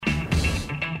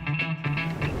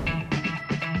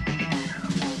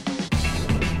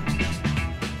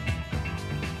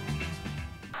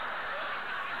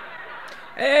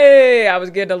Hey, I was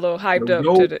getting a little hyped Yo, up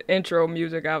to yo. the intro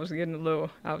music. I was getting a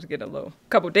little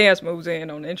couple dance moves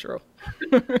in on the intro.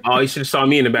 Oh, you should have saw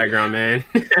me in the background, man.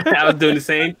 I was doing the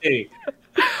same thing.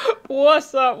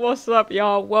 What's up? What's up,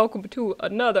 y'all? Welcome to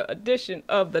another edition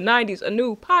of the 90s A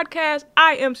New podcast.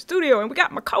 I am Studio, and we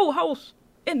got my co-host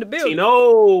in the building.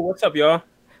 Tino, what's up, y'all?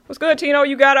 What's good, Tino?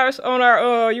 You got us on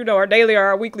our daily or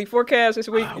our weekly forecast this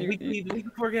week. Weekly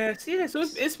forecast. Yeah, so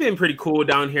it's been pretty cool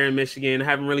down here in Michigan. I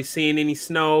haven't really seen any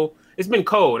snow. It's been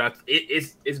cold.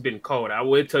 It's been cold. I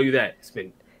would tell you that it's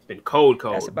been cold,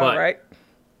 That's cold. about But right.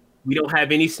 we don't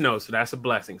have any snow, so that's a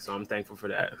blessing. So I'm thankful for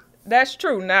that. That's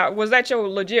true. Now, was that your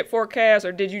legit forecast,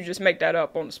 or did you just make that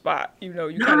up on the spot? You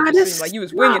kind of Nah, just seemed like you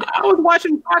was winging it. I was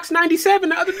watching Fox 97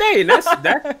 the other day, and that's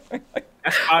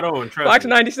spot on. Trust Fox me.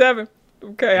 97.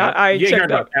 Okay, Yeah, I you ain't heard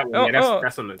checked about out. that one. Yeah,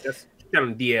 that's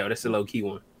on DL. That's the low key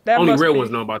one. That Only must real be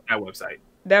ones know about that website.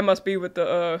 that must be with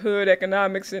the hood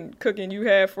economics and cooking you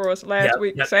had for us last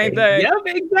week. Yep, Same thing. yep,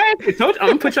 exactly. Told you, I'm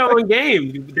gonna put y'all on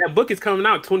game. That book is coming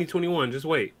out 2021. Just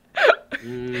wait.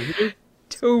 Mhm.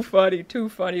 Too funny, too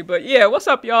funny. But yeah, what's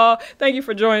up, y'all? Thank you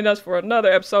for joining us for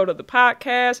another episode of the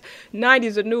podcast.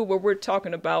 90s are new, where we're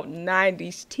talking about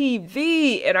 90s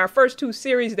TV. And our first two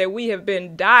series that we have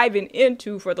been diving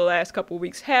into for the last couple of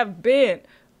weeks have been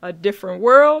A Different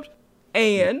World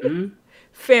and Mhm.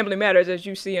 Family Matters, as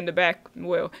you see in the back.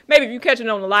 Well, maybe if you catch it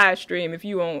on the live stream, if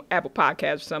you on Apple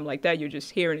Podcasts or something like that, you're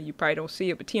just hearing it. You probably don't see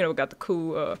it. But Tino got the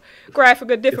cool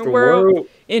graphic, A Different World,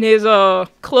 in his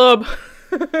club,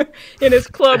 in his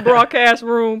club broadcast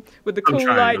room with the I'm cool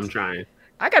trying. lights. I'm trying.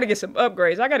 I got to get some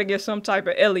upgrades. I got to get some type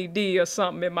of LED or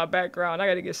something in my background. I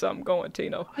got to get something going,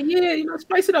 Tino. Oh, yeah,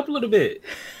 spice it up a little bit.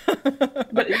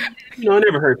 But it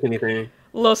never hurts anything.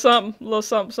 A little something,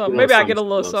 something. A little Maybe I get a something,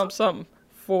 little little something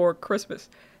for Christmas.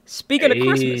 Speaking of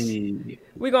Christmas, Hey,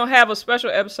 we're going to have a special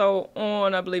episode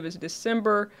on, I believe it's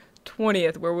December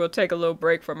 20th, where we'll take a little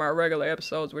break from our regular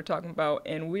episodes we're talking about,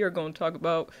 and we are going to talk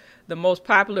about the most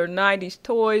popular 90s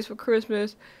toys for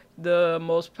Christmas, the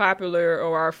most popular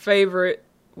or our favorite,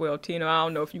 well, Tino, I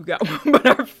don't know if you got one, but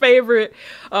our favorite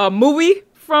movie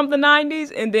from the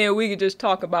 90s, and then we could just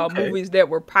talk about okay. movies that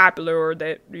were popular or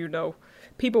that,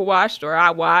 people watched or I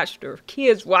watched or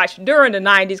kids watched during the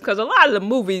 90s, because a lot of the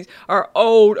movies are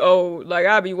old. Like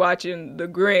I'll be watching The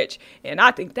Grinch, and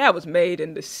I think that was made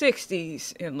in the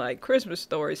 60s, and like Christmas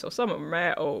Story, so some of them are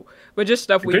mad old. But just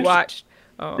stuff we Grinch- watched.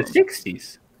 The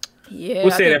 60s. Yeah,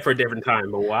 We'll say that for a different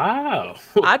time, but wow.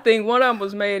 I think one of them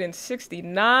was made in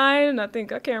 69. I can't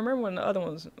remember when the other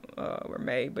ones were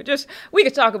made. But just, we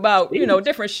could talk about,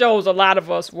 different shows a lot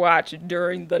of us watched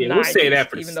during the 90s. We'll say that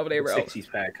for even the though they were old. 60s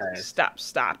podcast.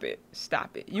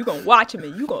 Stop it. You gonna watch them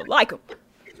and you gonna like them.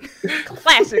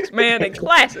 Classics, man, they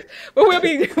classics. But we'll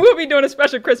be doing a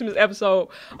special Christmas episode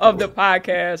of the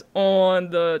podcast on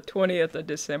the 20th of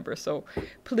December. So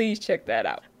please check that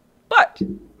out. But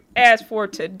as for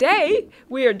today,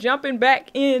 we are jumping back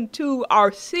into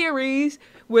our series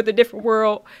with A Different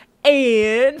World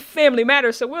and Family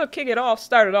Matters. So we'll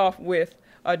start it off with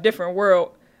A Different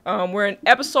World. We're in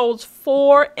episodes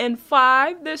 4 and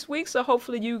 5 this week, so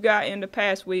hopefully you got in the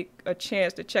past week a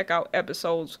chance to check out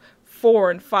episodes 4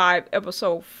 and 5.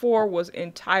 Episode 4 was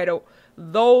entitled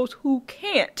Those Who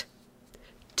Can't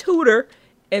Tutor,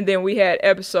 and then we had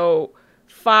episode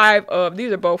 5 of,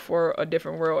 these are both for A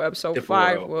Different World. Episode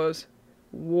 5 was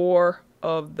War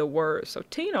of the Words. So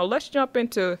Tino, let's jump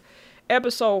into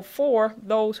episode 4,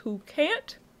 Those Who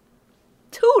Can't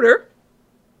Tutor.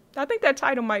 I think that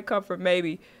title might come from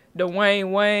maybe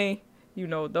Dwayne Wayne,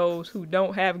 those who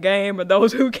don't have game or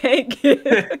those who can't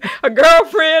get a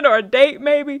girlfriend or a date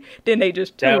maybe. Then they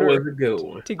just tutor. That was a good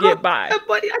one. To get by.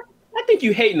 But I think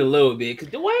you hating a little bit,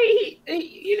 because Dwayne,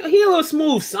 he a little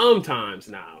smooth sometimes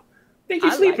now. I think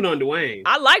you're sleeping on Dwayne.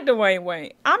 I like Dwayne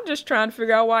Wayne. I'm just trying to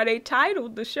figure out why they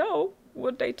titled the show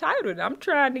what they titled it. I'm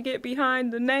trying to get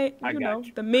behind the name,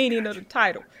 the meaning of the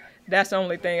title. That's the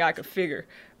only thing I could figure.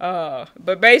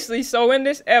 But basically, so in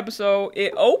this episode,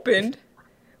 it opened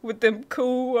with them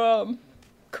cool,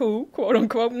 quote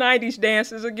unquote, 90s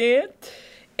dances again.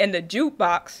 And the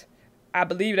jukebox, I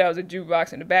believe that was a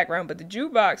jukebox in the background, but the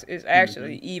jukebox is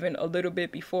actually even a little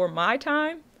bit before my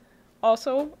time.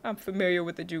 Also, I'm familiar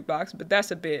with the jukebox, but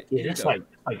that's a bit. Yeah, that's like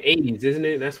 80s, isn't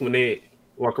it? That's when they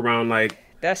walk around like.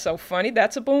 That's so funny.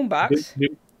 That's a boombox.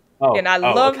 Oh, and I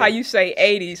love okay. how you say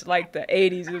 80s, like the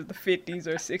 80s is the 50s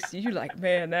or 60s. You're like,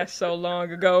 man, that's so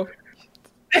long ago.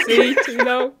 See,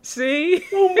 see?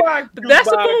 Boombox. But that's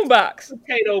a boombox.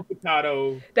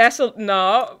 Potato.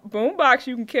 Boombox,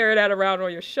 you can carry that around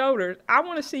on your shoulders. I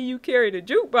want to see you carry the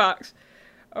jukebox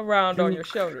around on your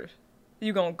shoulders.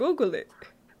 You gonna Google it.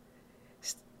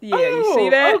 Yeah, you see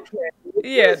that? Okay.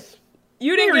 Yeah.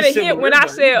 You didn't Very get a hint similar, when I but,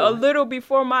 said you know. a little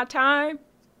before my time?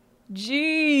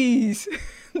 Jeez.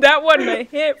 That wasn't a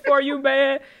hint for you,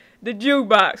 man. The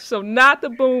jukebox. So not the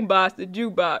boombox, the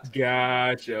jukebox.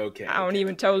 Gotcha. Okay. I don't Okay.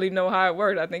 even totally know how it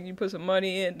worked. I think you put some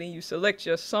money in, then you select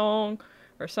your song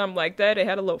or something like that. It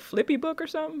had a little flippy book or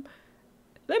something.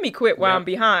 Let me quit while I'm Yep.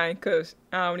 behind, because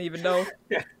I don't even know.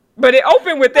 But it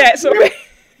opened with that, so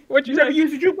what you You never say?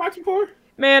 used a jukebox before?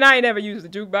 Man, I ain't never used the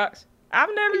jukebox. I've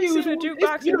never I use seen a one.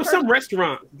 jukebox You in know, some person.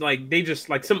 restaurants like they just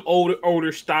like some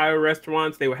older style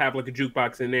restaurants. They would have like a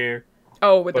jukebox in there.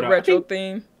 Oh, with the But I retro think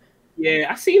theme. yeah,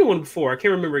 I seen one before. I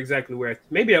can't remember exactly where.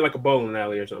 Maybe at like a bowling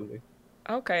alley or something.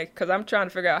 Okay, because I'm trying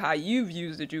to figure out how you've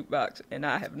used the jukebox, and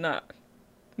I have not.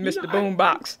 You know, Mr.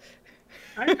 Boombox.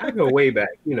 I go way back.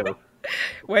 You know,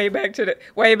 Way back to the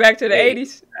way 80s. Way back to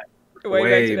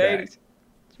way the back, 80s.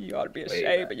 You ought to be way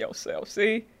ashamed back. of yourself.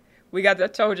 See? I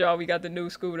told y'all we got the new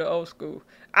school, the old school.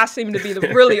 I seem to be the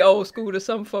really old school to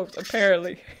some folks,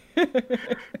 apparently.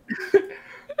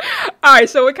 All right,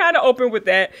 so it kind of opened with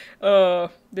that.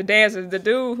 The dancers, the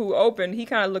dude who opened, he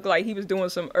kind of looked like he was doing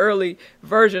some early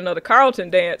version of the Carlton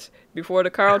dance before the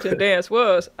Carlton dance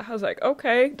was. I was like,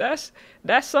 okay, that's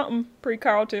something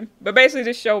pre-Carlton. But basically,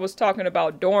 this show was talking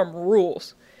about dorm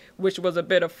rules, which was a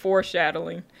bit of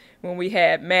foreshadowing. When we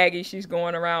had Maggie, she's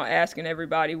going around asking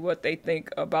everybody what they think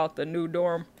about the new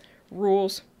dorm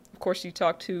rules. Of course, she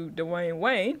talked to Dwayne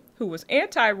Wayne, who was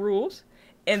anti-rules,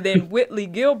 and then Whitley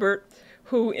Gilbert,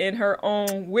 who in her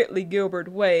own Whitley Gilbert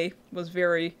way was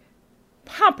very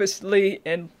pompously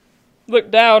and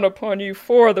looked down upon you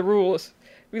for the rules.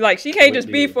 She can't just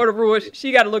be for the rules.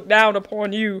 She got to look down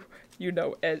upon you,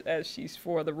 as she's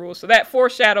for the rules. So that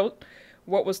foreshadowed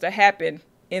what was to happen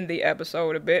in the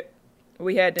episode a bit.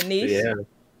 We had Denise. Yeah.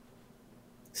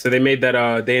 So they made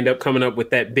that. They end up coming up with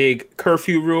that big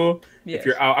curfew rule. Yes. If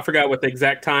you're out, I forgot what the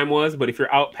exact time was, but if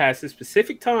you're out past a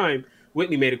specific time,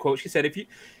 Whitney made a quote. She said,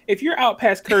 "If you're out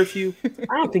past curfew,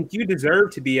 I don't think you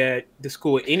deserve to be at the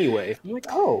school anyway." I'm like,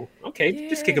 "Oh, okay, Yeah,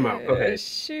 just kick him out. Go ahead."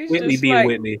 She's Whitney just being like,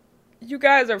 Whitney. you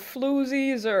guys are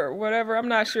floozies or whatever. I'm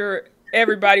not sure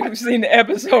everybody who's seen the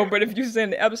episode, but if you've seen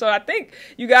the episode, I think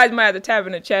you guys might have to tap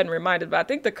in the chat and remind us. But I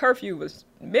think the curfew was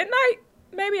midnight.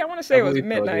 Maybe I want to say it was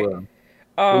midnight.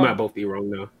 We might both be wrong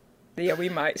though. Yeah, we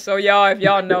might. So y'all, if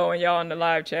y'all know and y'all in the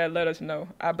live chat, let us know.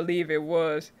 I believe it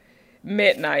was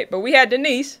midnight. But we had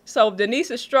Denise. So Denise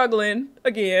is struggling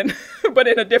again, but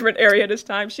in a different area this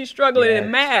time. She's struggling in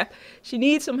math. She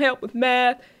needs some help with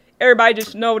math. Everybody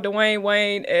just know Dwayne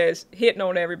Wayne as hitting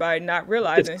on everybody, not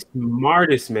realizing. The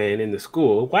smartest man in the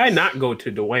school. Why not go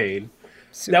to Dwayne?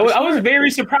 Super I was smart.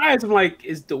 very surprised. I'm like,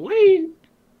 is Dwayne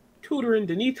tutoring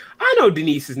Denise? I know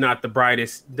Denise is not the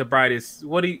brightest.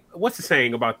 What's the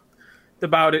saying about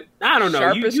it? I don't know.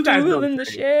 Sharpest You guys know tool in the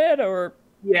shed, or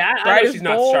yeah, I know brightest she's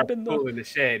not bulb sharp in the- tool in the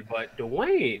shed, but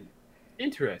Dwayne,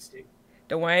 interesting.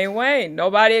 Dwayne Wayne.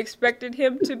 Nobody expected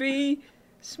him to be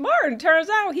smart, and turns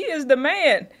out he is the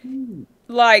man.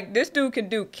 Like, this dude can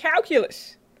do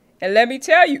calculus. And let me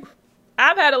tell you,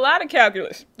 I've had a lot of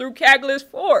calculus through Calculus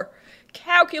 4.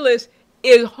 Calculus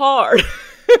is hard.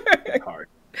 Hard.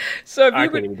 So if I you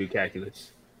couldn't could, even do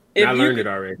calculus. if I you learned could- it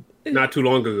already, not too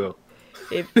long ago.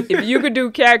 if you could do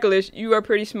calculus, you are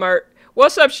pretty smart.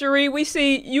 What's up, Cherie? We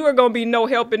see you are gonna be no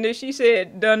help in this. She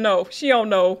said, "Don't know." She don't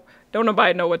know. Don't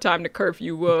nobody know what time the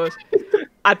curfew was.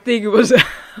 I think it was.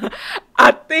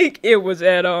 I think it was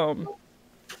at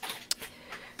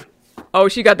Oh,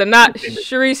 she got the not.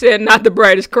 Cherie said, "Not the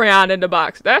brightest crayon in the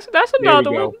box." That's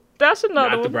another one. That's another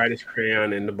Not one. the brightest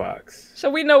crayon in the box. So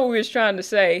we know what we was trying to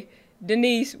say.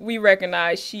 Denise, we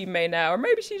recognize she may now, or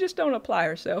maybe she just don't apply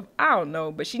herself. I don't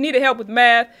know, but she needed help with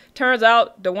math. Turns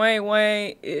out Dwayne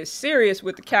Wayne is serious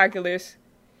with the calculus.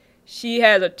 She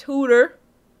has a tutor.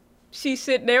 She's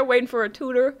sitting there waiting for a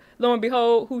tutor. Lo and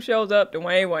behold, who shows up?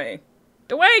 Dwayne Wayne.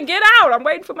 Dwayne, get out! I'm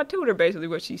waiting for my tutor, basically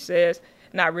what she says.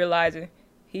 Not realizing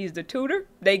he's the tutor.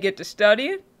 They get to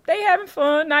studying. They having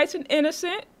fun, nice and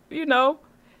innocent,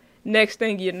 Next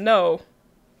thing you know,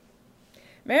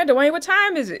 man, Dwayne, what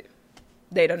time is it?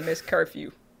 They done missed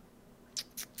curfew.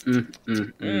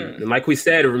 And like we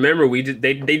said, remember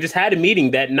they just had a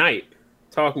meeting that night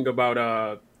talking about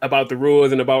the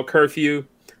rules and about curfew.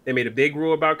 They made a big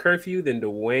rule about curfew, then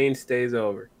Dwayne stays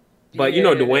over. But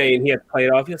Dwayne, he had to play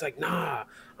it off. He was like, "Nah,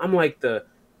 I'm like what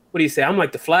do you say? I'm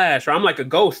like the Flash, or I'm like a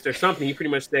ghost or something." He pretty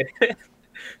much said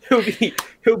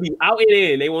he'll be out and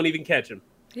in. They won't even catch him.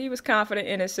 He was confident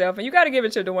in himself, and you got to give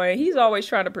it to Dwayne. He's always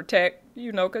trying to protect,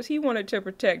 because he wanted to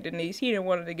protect Denise. He didn't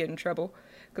want her to get in trouble,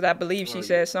 because I believe she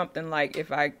said something like,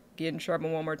 "If I get in trouble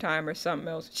one more time," or something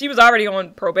else. She was already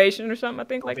on probation or something, I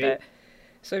think, like that.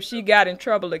 So if she got in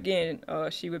trouble again,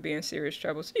 she would be in serious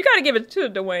trouble. So you got to give it to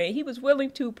Dwayne. He was willing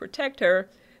to protect her.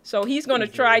 So he's going to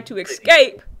try to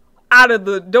escape out of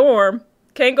the dorm.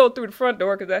 Can't go through the front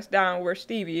door because that's down where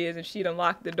Stevie is, and she done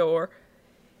locked the door.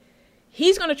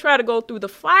 He's going to try to go through the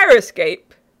fire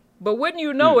escape. But wouldn't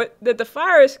you know it, that the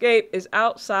fire escape is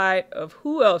outside of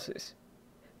who else's?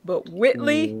 But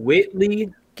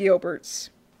Whitley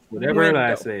Gilbert's whatever window. her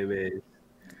last name is.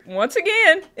 Once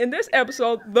again, in this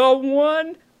episode, the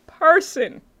one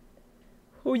person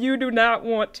who you do not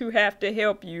want to have to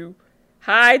help you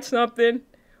hide something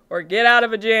or get out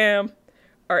of a jam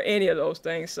or any of those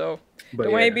things. So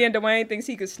Dwayne being Dwayne thinks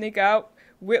he could sneak out.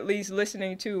 Whitley's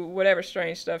listening to whatever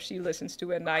strange stuff she listens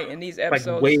to at night in these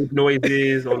episodes. Like wave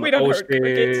noises on the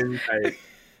ocean. Like,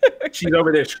 she's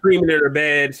over there screaming in her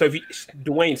bed. So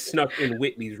Dwayne snuck in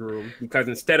Whitley's room because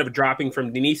instead of dropping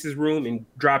from Denise's room and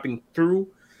dropping through,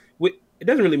 it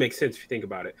doesn't really make sense if you think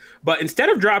about it. But instead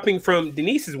of dropping from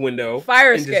Denise's window,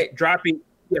 fire escape. Just dropping,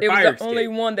 it was the only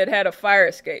one that had a fire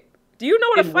escape. Do you know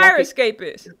what a fire escape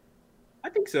is? I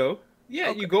think so. Yeah,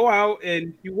 okay. You go out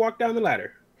and you walk down the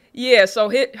ladder. Yeah, so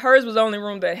hers was the only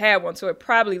room that had one, so it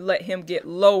probably let him get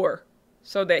lower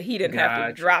so that he didn't have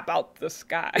to drop out the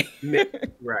sky.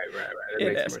 Right. That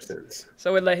makes more sense.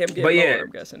 So it let him get lower, I'm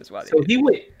guessing is why they did. He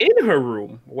went in her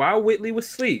room while Whitley was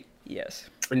asleep. Yes.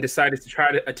 And decided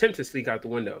to attempt to sneak out the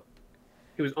window.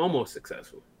 He was almost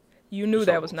successful. You knew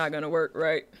that was not going to work,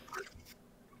 right?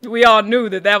 We all knew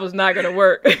that was not going to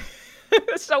work.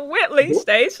 So Whitley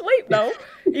stayed asleep, though,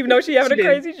 even though she having a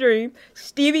crazy dream.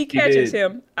 Stevie catches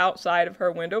him outside of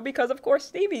her window because, of course,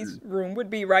 Stevie's room would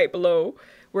be right below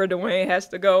where Dwayne has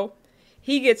to go.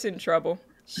 He gets in trouble.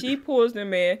 She pulls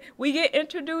them in. We get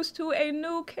introduced to a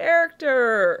new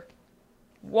character,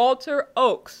 Walter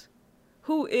Oakes,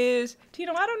 who is,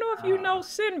 Tino, I don't know if you know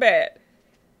Sinbad.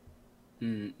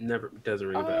 Never, doesn't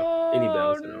ring a bell. Any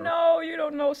bells? No, you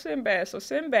don't know Sinbad. So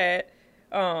Sinbad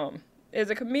is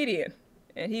a comedian,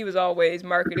 and he was always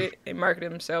marketed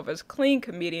himself as clean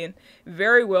comedian,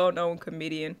 very well-known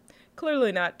comedian.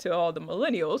 Clearly not to all the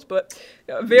millennials, but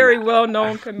a very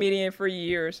well-known comedian for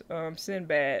years,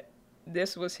 Sinbad.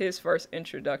 This was his first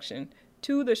introduction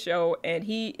to the show, and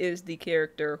he is the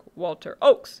character Walter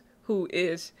Oakes, who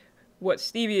is what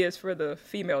Stevie is for the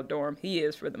female dorm, he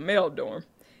is for the male dorm.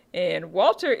 And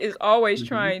Walter is always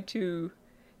trying to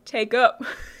take up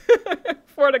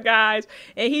for the guys,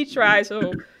 and he tries.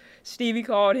 So Stevie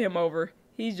called him over.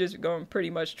 He's just going to pretty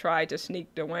much try to sneak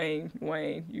Wayne,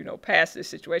 past this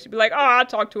situation. Be like, I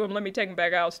talked to him. Let me take him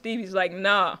back out. Stevie's like,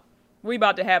 nah, we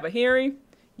about to have a hearing.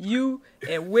 You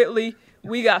and Whitley,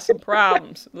 we got some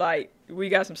problems. Like, we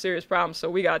got some serious problems, so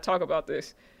we got to talk about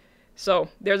this. So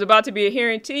there's about to be a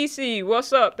hearing. TC,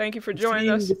 what's up? Thank you for joining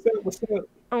us. What's up?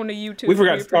 On the YouTube. We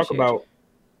forgot to talk about.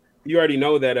 You already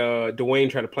know that Dwayne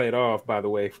tried to play it off. By the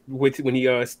way, when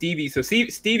he Stevie. So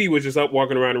Stevie was just up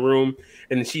walking around the room,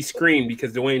 and she screamed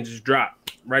because Dwayne just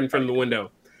dropped right in front of the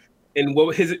window. And what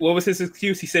was his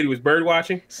excuse? He said he was bird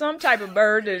watching. Some type of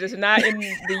bird that is not in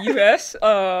the U.S.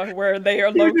 Where they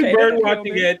are located. He was bird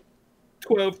watching at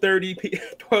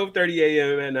 12:30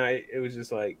 a.m. at night. It was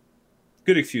just like.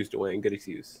 Good excuse, Dwayne. Good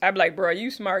excuse. I'm like, bro, you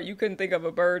smart. You couldn't think of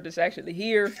a bird that's actually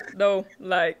here, though.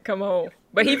 Like, come on.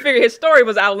 But he figured his story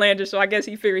was outlandish, so I guess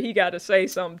he figured he got to say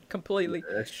something completely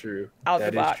that's true. Out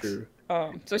the box. True.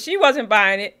 So she wasn't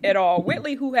buying it at all.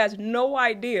 Whitley, who has no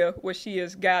idea what she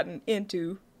has gotten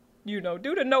into, due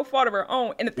to no fault of her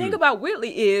own. And the thing about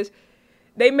Whitley is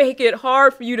they make it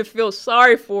hard for you to feel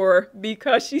sorry for her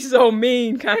because she's so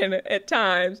mean kind of at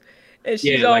times. And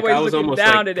she's always looking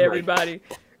down at everybody.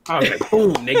 I was like,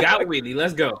 boom, they got Whitney.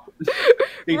 Let's go.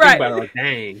 Think about it, like,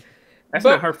 dang. That's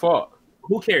not her fault.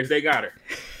 Who cares? They got her.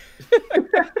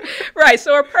 Right.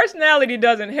 So her personality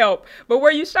doesn't help. But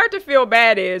where you start to feel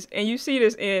bad is, and you see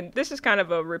this this is kind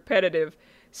of a repetitive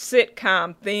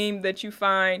sitcom theme that you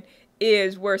find,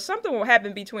 is where something will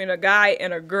happen between a guy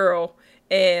and a girl.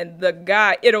 And the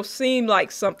guy, it'll seem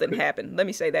like something happened. Let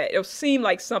me say that. It'll seem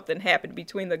like something happened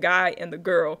between the guy and the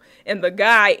girl. And the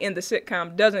guy in the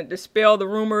sitcom doesn't dispel the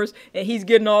rumors. And he's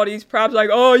getting all these props like,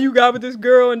 oh, you got with this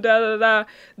girl and da-da-da.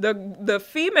 The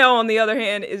female, on the other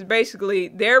hand, is basically,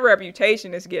 their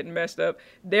reputation is getting messed up.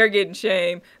 They're getting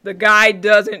shamed. The guy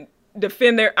doesn't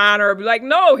defend their honor or be like,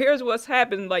 no, here's what's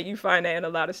happened. Like, you find that in a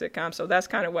lot of sitcoms. So that's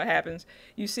kind of what happens.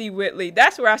 You see Whitley.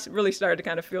 That's where I really started to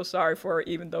kind of feel sorry for her,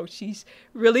 even though she's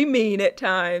really mean at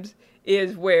times,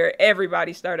 is where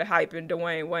everybody started hyping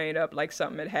Dwayne Wayne up like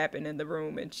something had happened in the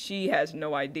room. And she has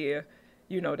no idea,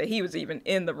 that he was even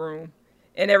in the room.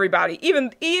 And everybody,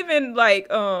 even like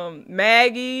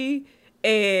Maggie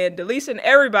And Delisa and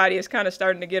everybody is kind of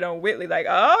starting to get on Whitley, like,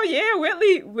 oh yeah,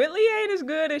 Whitley ain't as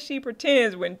good as she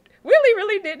pretends, when Whitley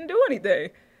really didn't do anything.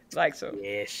 Like, so.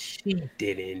 Yeah, she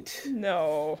didn't.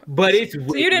 No. But it's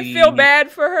So you didn't feel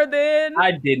bad for her then?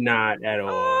 I did not at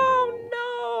all. Oh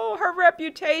no, her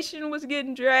reputation was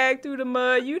getting dragged through the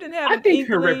mud. You didn't have. I think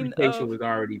her reputation was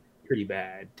already pretty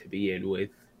bad to begin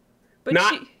with. But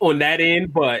not on that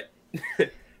end, but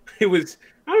it was.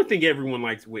 I don't think everyone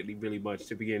likes Whitley really much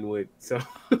to begin with. So.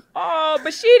 Oh,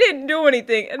 but she didn't do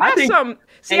anything, and that's something.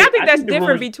 See, I think that's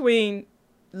different between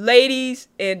ladies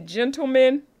and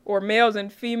gentlemen, or males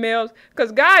and females,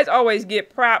 because guys always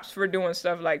get props for doing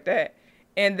stuff like that,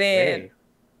 and then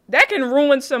that can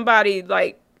ruin somebody,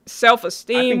 like,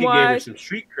 self-esteem. I think it gave her some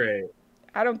street cred.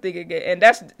 I don't think it get, and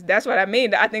that's what I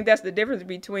mean. I think that's the difference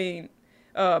between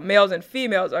males and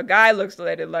females. A guy looks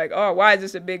at it like, oh, why is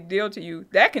this a big deal to you?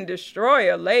 That can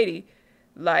destroy a lady.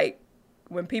 Like,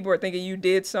 when people are thinking you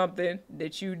did something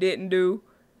that you didn't do.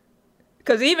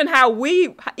 Because even how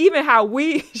we,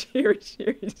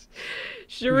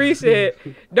 Cherie said,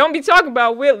 don't be talking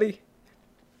about Whitley.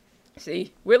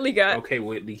 See, Whitley got. Okay,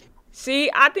 Whitley. See,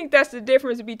 I think that's the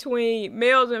difference between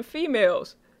males and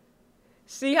females.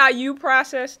 See how you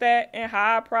process that and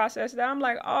how I process that? I'm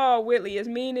like, oh, Whitley, as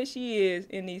mean as she is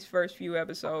in these first few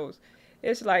episodes,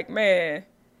 it's like, man,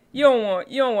 you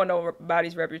don't want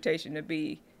nobody's reputation to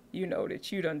be, you know,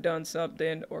 that you done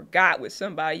something or got with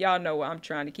somebody. Y'all know I'm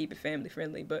trying to keep it family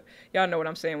friendly, but y'all know what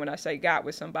I'm saying when I say got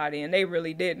with somebody, and they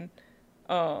really didn't.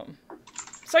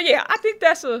 So yeah, I think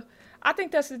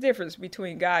that's the difference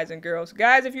between guys and girls.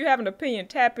 Guys, if you have an opinion,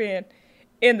 tap in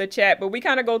the chat, but we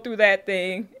kind of go through that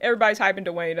thing. Everybody's hyping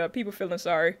Dwayne up. People feeling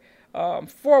sorry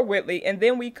for Whitley. And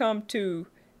then we come to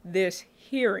this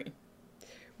hearing.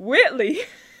 Whitley,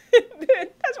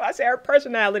 that's why I say her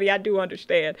personality, I do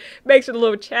understand, makes it a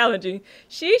little challenging.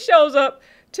 She shows up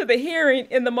to the hearing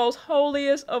in the most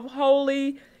holiest of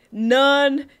holy,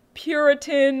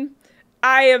 non-Puritan,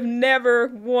 I have never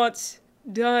once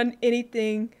done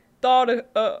anything, thought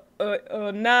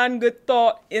a non-good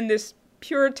thought in this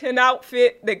Puritan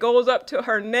outfit that goes up to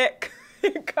her neck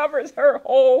and covers her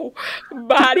whole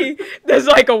body. There's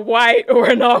like a white or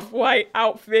an off-white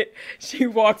outfit she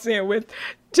walks in with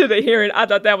to the hearing. I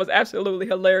thought that was absolutely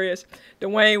hilarious.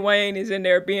 Dwayne Wayne is in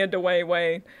there being Dwayne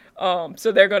Wayne.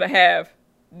 So they're going to have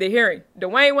the hearing.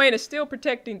 Dwayne Wayne is still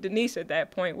protecting Denise at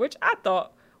that point, which I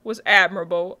thought was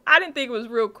admirable. I didn't think it was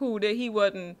real cool that he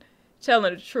wasn't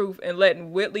telling the truth and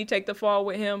letting Whitley take the fall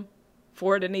with him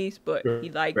for Denise, but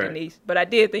he liked Denise. But I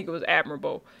did think it was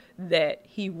admirable that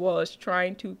he was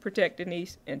trying to protect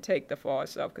Denise and take the fall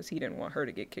himself, because he didn't want her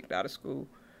to get kicked out of school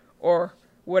or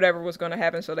whatever was going to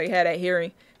happen. So they had that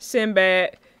hearing.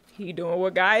 Sinbad, he doing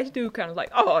what guys do, kind of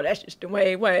like, oh, that's just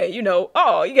Dwayne Wayne, you know,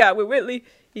 oh, you got with Whitley.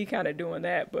 He kind of doing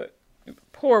that, but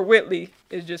poor Whitley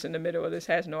is just in the middle of this,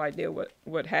 has no idea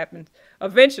what happened.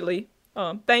 Eventually,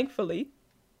 thankfully,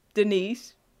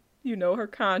 Denise, you know, her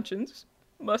conscience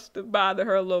must have bothered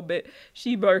her a little bit.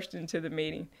 She burst into the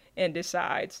meeting and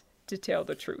decides to tell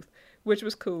the truth, which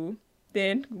was cool.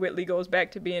 Then Whitley goes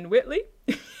back to being Whitley,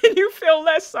 and you feel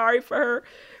less sorry for her,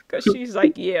 because she's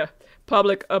like, yeah,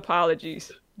 public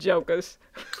apologies, jokers.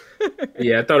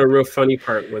 Yeah, I thought a real funny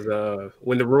part was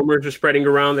when the rumors were spreading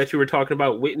around that you were talking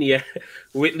about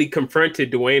Whitley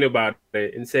confronted Dwayne about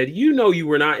it and said, you know, you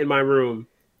were not in my room.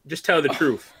 Just tell the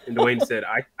truth. And Dwayne said,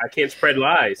 I can't spread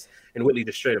lies. And Whitley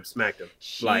just straight up smacked him.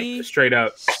 Like, straight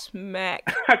up.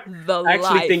 Smacked the I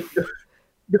actually life. think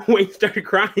Dwayne started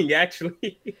crying,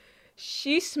 actually.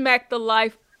 She smacked the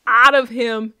life out of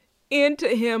him, into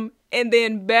him, and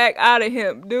then back out of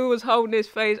him. Dude was holding his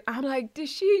face. I'm like, did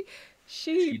she?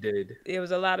 She did. It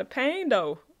was a lot of pain,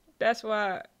 though. That's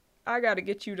why I got to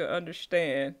get you to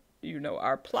understand, you know,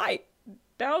 our plight.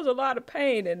 That was a lot of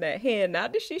pain in that hand.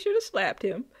 Not that she should have slapped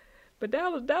him, but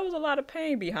that was a lot of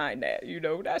pain behind that. You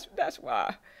know, that's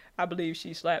why I believe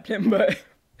she slapped him. But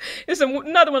it's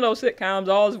another one of those sitcoms.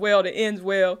 All's well that ends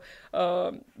well.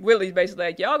 Whitley's basically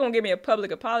like, y'all gonna give me a public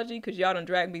apology because y'all done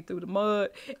dragged me through the mud,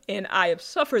 and I have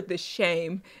suffered this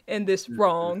shame and this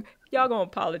wrong. Y'all gonna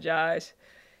apologize.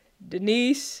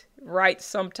 Denise writes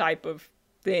some type of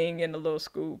thing in the little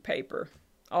school paper.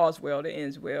 All's well that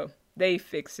ends well. They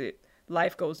fix it.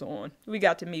 Life goes on. We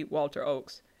got to meet Walter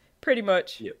Oakes. Pretty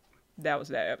much, yep. That was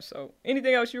that episode.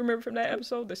 Anything else you remember from that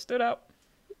episode that stood out?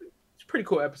 It's a pretty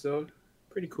cool episode.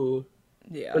 Pretty cool.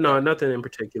 Yeah. But no, nothing in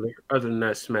particular other than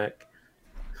that smack.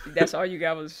 That's all you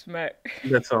got was a smack.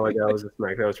 That's all I got was a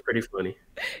smack. That was pretty funny.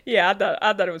 Yeah,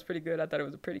 I thought it was pretty good. I thought it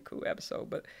was a pretty cool episode.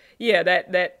 But yeah,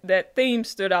 that theme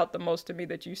stood out the most to me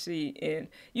that you see in.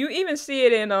 You even see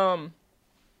it in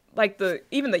like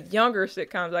even the younger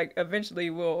sitcoms, like eventually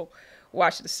we'll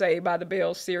watch the Saved by the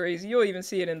Bell series. You'll even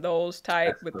see it in those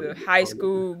type That's with funny. the high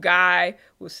school guy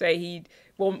will say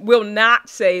will not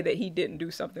say that he didn't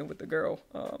do something with the girl.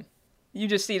 You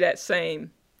just see that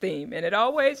same theme, and it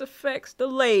always affects the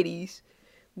ladies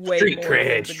way Street more than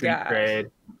cred, the street guys.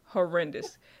 cred.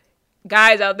 Horrendous.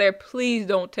 Guys out there, please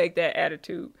don't take that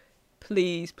attitude.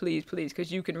 Please, please, please,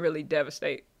 because you can really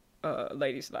devastate a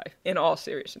lady's life. In all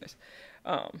seriousness,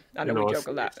 I know we joke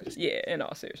a lot. Yeah, in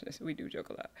all seriousness, we do joke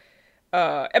a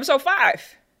lot. Episode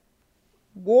 5,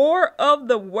 War of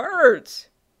the Words.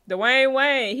 Dwayne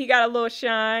Wayne, he got a little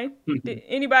shine. Did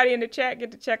anybody in the chat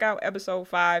get to check out episode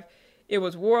 5? It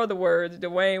was War of the Words.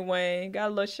 Dwayne Wayne got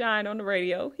a little shine on the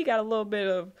radio. He got a little bit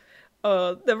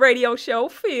of the radio show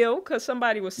feel because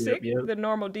somebody was sick, the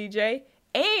normal DJ.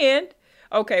 And,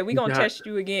 okay, we're going to test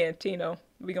you again, Tino.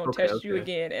 We're going to test you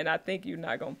again, and I think you're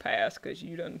not going to pass because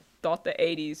you done thought the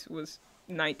 80s was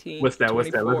 1924. What's that? Let's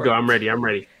go. I'm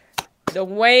ready. The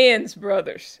Wayans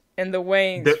brothers and the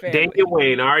Wayans family. David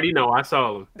Wayne, I already know. I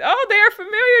saw them. Oh, they're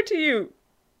familiar to you.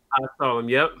 I saw them,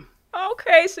 yep.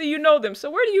 Okay, so you know them. So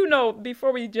where do you know,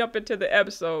 before we jump into the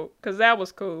episode, because that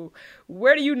was cool,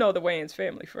 where do you know the Wayans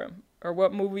family from? Or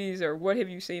what movies, or what have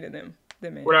you seen in them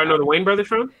in? Where do I know the Wayne brothers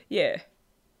from? Yeah.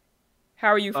 How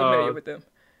are you familiar with them?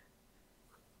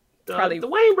 Probably the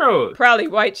Wayne Bros. Probably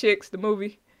White Chicks, the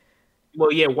movie.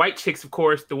 Well, yeah, White Chicks, of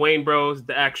course. The Wayne Bros,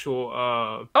 the actual.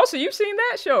 Oh, so you've seen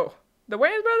that show, the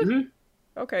Wayans brothers?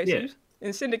 Mm-hmm. Okay, so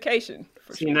in syndication.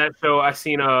 Seen that show. I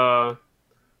seen they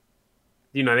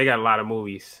got a lot of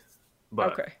movies,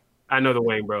 but I know the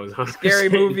Wayne Bros. Scary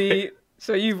Movie.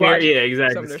 So you've watched? Yeah,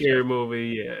 exactly. Scary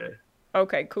Movie. Yeah.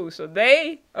 Okay, cool. So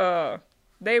they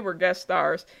were guest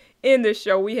stars in this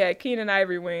show. We had Keenen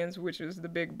Ivory Wayans, which was the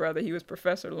big brother. He was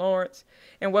Professor Lawrence.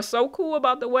 And what's so cool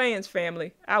about the Wayans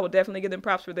family, I will definitely give them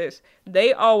props for this.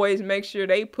 They always make sure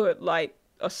they put like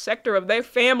a sector of their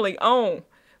family on.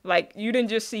 Like you didn't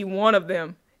just see one of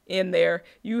them in there.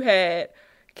 You had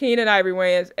Keenen Ivory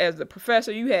Wayans as the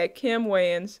professor. You had Kim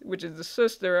Wayans, which is the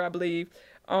sister, I believe.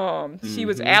 She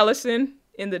was Allison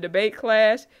in the debate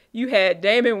class. You had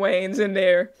Damon Wayans in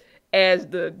there as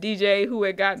the DJ who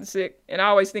had gotten sick. And I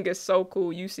always think it's so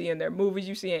cool. You see in their movies,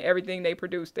 you see in everything they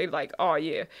produce. They like, oh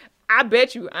yeah, I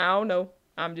bet you, I don't know.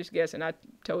 I'm just guessing. I'm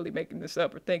totally making this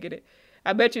up or thinking it.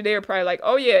 I bet you they're probably like,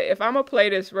 oh yeah, if I'm going to play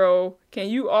this role, can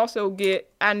you also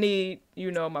I need,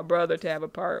 my brother to have a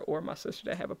part or my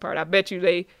sister to have a part. I bet you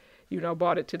they,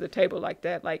 brought it to the table like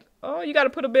that. Like, oh, you got to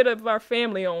put a bit of our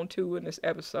family on too in this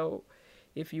episode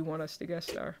if you want us to guest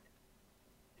star.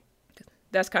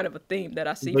 That's kind of a theme that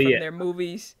I see from their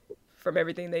movies, from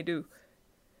everything they do.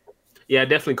 Yeah, I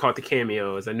definitely caught the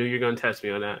cameos. I knew you were going to test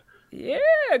me on that. Yeah,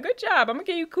 good job. I'm going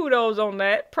to give you kudos on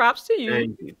that. Props to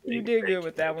you. You did good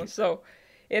with that one. So,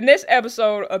 in this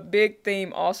episode, a big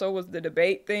theme also was the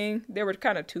debate thing. There were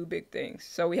kind of two big things.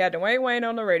 So, we had Dwayne Wayne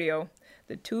on the radio.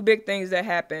 The two big things that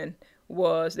happened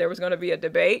was there was going to be a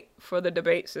debate for the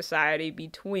Debate Society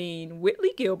between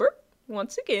Whitley Gilbert,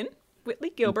 once again, Whitley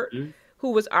Gilbert,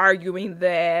 who was arguing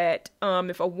that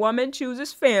if a woman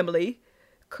chooses family,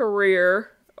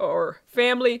 career, or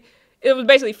family, it was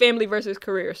basically family versus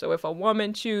career. So if a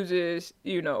woman chooses,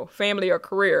 family or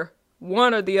career,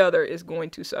 one or the other is going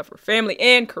to suffer. Family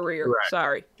and career,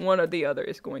 one or the other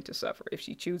is going to suffer if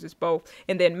she chooses both.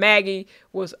 And then Maggie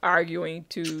was arguing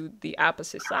to the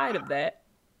opposite side of that,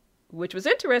 which was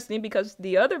interesting because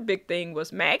the other big thing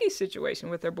was Maggie's situation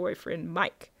with her boyfriend,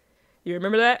 Mike. You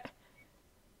remember that?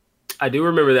 I do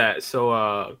remember that.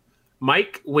 So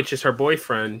Mike, which is her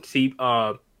boyfriend, this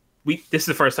is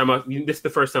the first time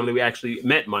that we actually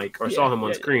met Mike or saw him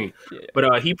on screen. Yeah.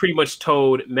 But he pretty much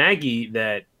told Maggie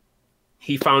that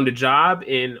he found a job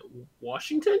in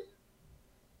Washington.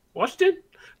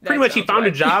 Pretty much, he found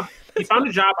a job. He found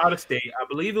a job out of state. I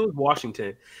believe it was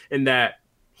Washington, and that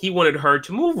he wanted her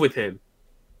to move with him.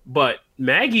 But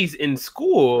Maggie's in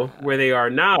school where they are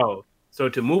now, so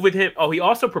to move with him. Oh, he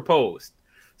also proposed.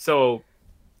 So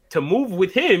to move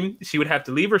with him, she would have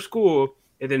to leave her school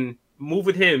and then move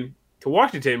with him to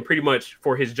Washington pretty much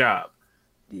for his job.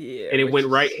 Yeah. And it went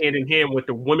right hand in hand with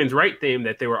the women's right theme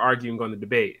that they were arguing on the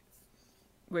debate.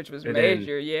 Which was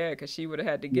major, because she would have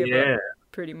had to give up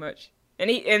pretty much. And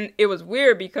it was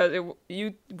weird because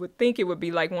you would think it would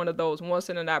be like one of those once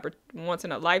in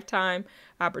a lifetime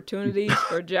opportunities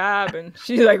for a job. And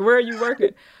she's like, where are you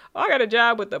working? Oh, I got a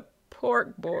job with the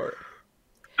pork board.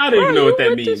 I don't even know what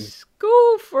that means.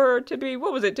 School to be,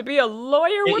 what was it? To be a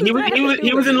lawyer? What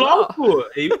He was in law school.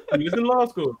 He was in law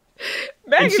school.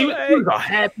 Maggie, and she was all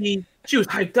happy. She was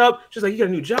hyped up. She was like, "You got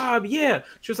a new job?" Yeah.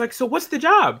 She was like, "So what's the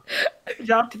job?" The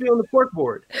job to be on the pork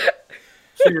board.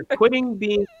 So you're quitting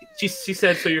being. She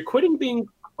said, "So you're quitting being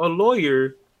a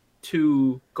lawyer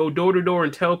to go door to door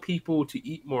and tell people to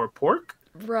eat more pork?"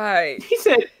 Right. He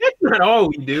said, "That's not all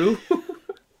we do."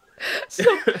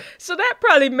 So that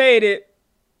probably made it.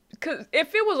 Because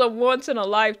if it was a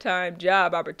once-in-a-lifetime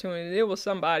job opportunity, it was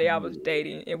somebody I was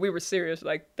dating, and we were serious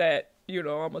like that,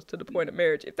 almost to the point of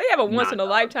marriage. If they have a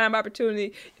once-in-a-lifetime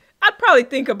opportunity, I'd probably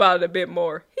think about it a bit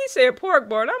more. He said pork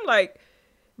board. I'm like,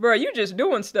 bro, you just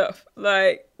doing stuff.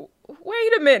 Like,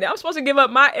 wait a minute. I'm supposed to give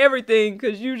up my everything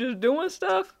because you just doing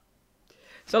stuff?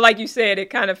 So like you said,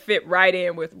 it kind of fit right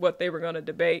in with what they were going to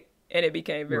debate, and it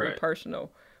became very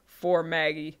personal for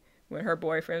Maggie when her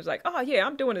boyfriend was like, oh, yeah,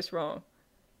 I'm doing this wrong.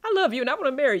 I love you and I want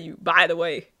to marry you. By the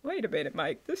way, wait a minute,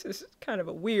 Mike. This is kind of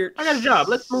a weird. I got a job.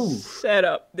 Let's move.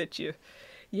 Setup that you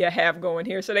have going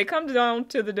here. So they come down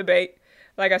to the debate.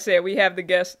 Like I said, we have the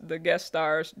guest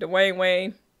stars, Dwayne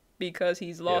Wayne, because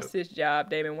he's lost his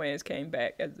job. Damon Wayans came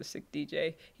back as the sick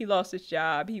DJ. He lost his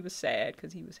job. He was sad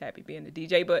because he was happy being the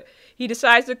DJ, but he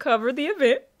decides to cover the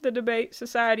event, the Debate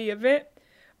Society event.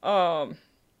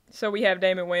 So we have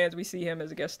Damon Wayans. We see him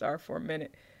as a guest star for a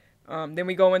minute. Then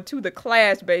we go into the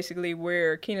class, basically,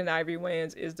 where Keenen Ivory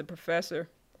Wayans is the professor.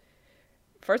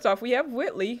 First off, we have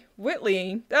Whitley.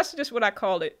 Whitley, that's just what I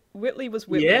called it. Whitley was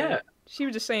Whitley. Yeah. She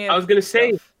was just saying. I was going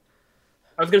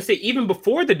to say, even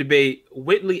before the debate,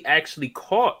 Whitley actually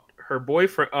caught her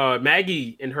boyfriend,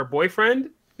 Maggie and her boyfriend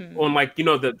on, like,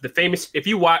 the famous, if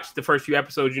you watch the first few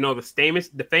episodes,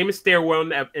 the famous stairwell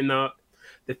in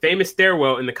the famous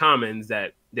stairwell in the Commons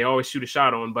that they always shoot a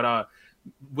shot on. But,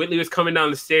 Whitley was coming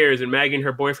down the stairs, and Maggie and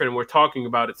her boyfriend were talking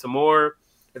about it some more.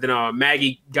 And then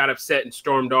Maggie got upset and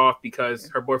stormed off because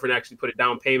her boyfriend actually put a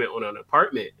down payment on an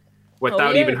apartment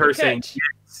without even her saying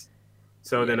yes.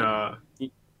 So then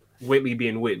Whitley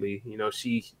being Whitley,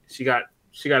 she got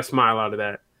a smile out of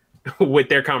that with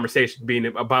their conversation being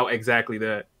about exactly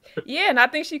that. Yeah, and I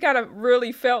think she kind of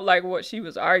really felt like what she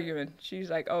was arguing. She's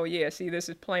like, oh, yeah, see, this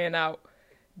is playing out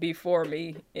before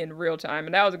me in real time.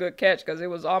 And that was a good catch because it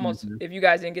was almost, if you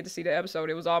guys didn't get to see the episode,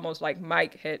 it was almost like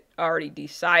Mike had already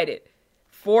decided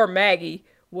for Maggie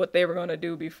what they were going to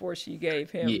do before she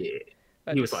gave him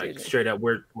a he was decision. Like, straight up,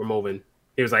 we're moving.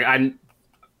 He was like, I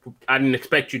didn't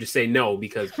expect you to say no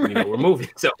because, we're moving.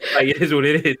 So, like, it is what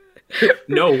it is.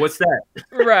 No, what's that?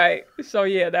 Right. So,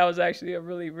 yeah, that was actually a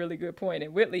really, really good point.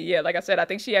 And Whitley, like I said, I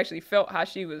think she actually felt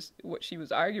what she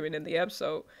was arguing in the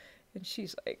episode. And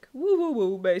she's like, woo, woo,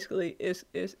 woo, basically, it's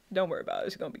don't worry about it.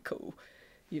 It's going to be cool.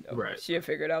 Right. She'll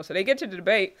figure it out. So they get to the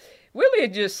debate. Whitley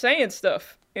is just saying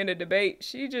stuff in the debate.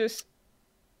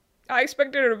 I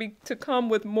expected her to come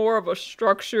with more of a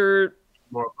structured.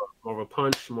 More of a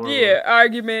punch.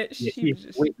 Argument. Yeah, she was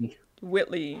just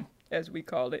Whitley, as we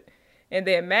called it. And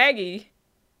then Maggie,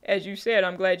 as you said,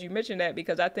 I'm glad you mentioned that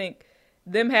because I think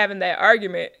them having that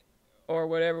argument, or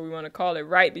whatever we want to call it,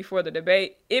 right before the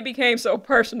debate, it became so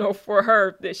personal for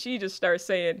her that she just started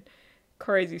saying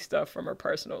crazy stuff from her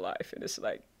personal life. And it's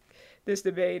like, this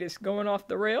debate is going off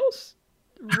the rails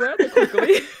rather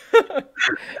quickly.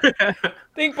 I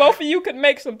think both of you could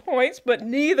make some points, but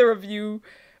neither of you,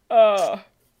 y'all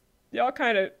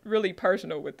kind of really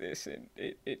personal with this. And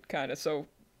it kind of, so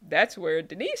that's where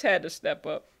Denise had to step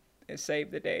up and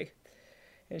save the day.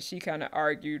 And she kind of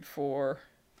argued for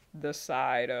the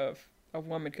side of a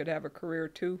woman could have a career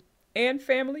too and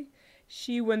family.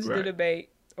 She wins the debate,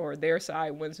 or their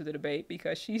side wins the debate,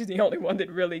 because she's the only one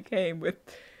that really came with,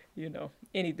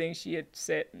 anything she had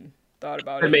said and thought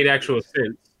about. It made actual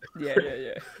sense. Yeah.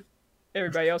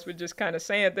 Everybody else was just kind of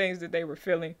saying things that they were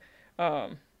feeling.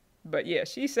 But yeah,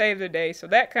 she saved the day. So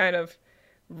that kind of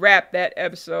wrapped that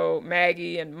episode.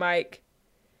 Maggie and Mike,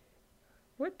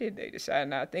 what did they decide?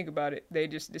 Now I think about it, they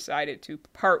just decided to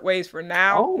part ways for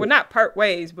now. Well, not part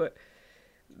ways, but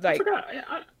like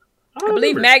I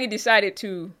believe Maggie decided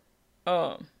to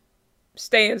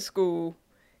stay in school,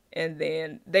 and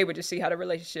then they would just see how the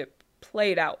relationship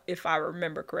played out, if I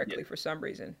remember correctly, for some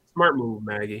reason. Smart move,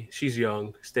 Maggie. She's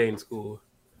young. Stay in school.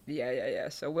 Yeah.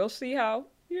 So we'll see how,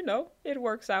 it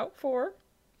works out for her.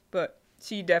 But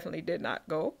she definitely did not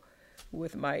go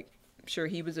with Mike. I'm sure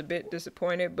he was a bit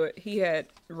disappointed, but he had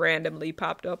randomly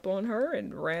popped up on her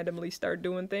and randomly started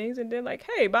doing things, and then like,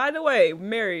 hey, by the way,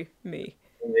 marry me.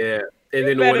 Yeah. And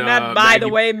you then better not, by the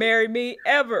way, marry me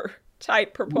ever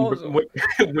type proposal.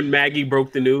 When Maggie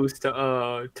broke the news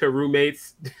to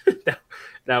roommates,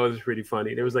 that was pretty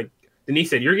funny. There was like, Denise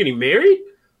said, "You're getting married?"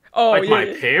 Oh Like my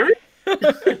yeah. parents?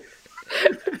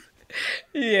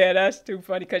 Yeah, that's too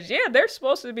funny. Cause yeah, they're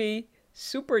supposed to be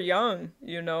super young.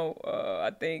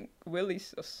 I think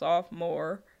Willie's a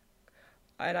sophomore,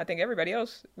 and I think everybody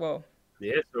else. Well,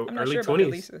 Yeah, so I'm not early sure about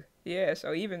 20s. Delisa. Yeah,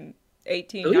 so even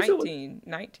 18, Elisa was, 19,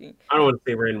 19. I don't want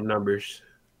to say random numbers,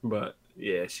 but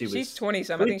yeah, she She's was 20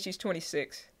 something. I 20. think she's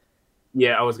 26.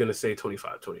 Yeah, I was gonna say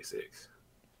 25, 26.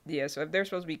 Yeah, so if they're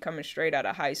supposed to be coming straight out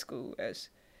of high school, as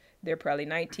they're probably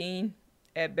 19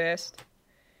 at best,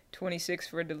 26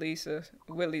 for Delisa.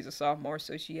 Whitley's a sophomore,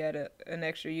 so she had an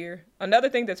extra year. Another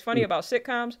thing that's funny about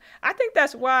sitcoms, I think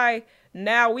that's why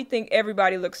now we think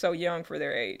everybody looks so young for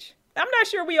their age. I'm not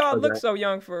sure we all look Okay. so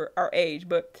young for our age,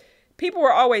 but people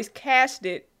were always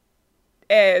casted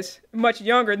as much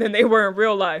younger than they were in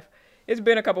real life. It's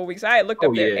been a couple of weeks. I had looked Oh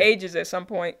up their yeah. ages at some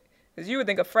point because you would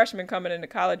think a freshman coming into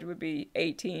college would be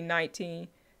 18, 19.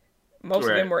 Most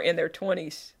of them Right. were in their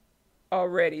 20s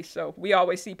already. So we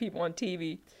always see people on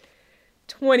TV,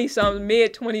 20 something,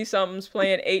 mid 20 somethings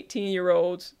playing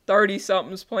 18-year-olds, 30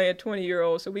 somethings playing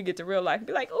 20-year-olds. So we get to real life and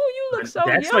be like, oh, you look so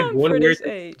That's like young one for weird this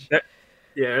thing. age. That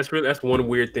Yeah, that's one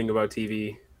weird thing about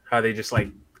TV. How they just like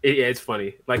yeah, it's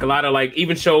funny. Like a lot of like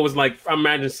even shows like I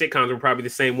imagine sitcoms were probably the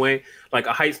same way. Like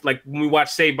like when we watch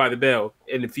Saved by the Bell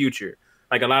in the future,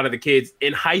 like a lot of the kids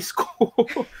in high school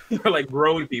are like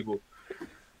grown people.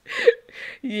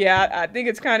 Yeah, I think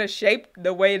it's kind of shaped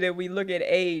the way that we look at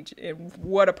age and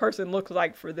what a person looks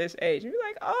like for this age. You're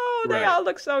like, oh, they Right. all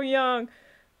look so young.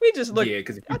 We just look, Yeah,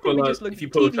 because I think we just look if you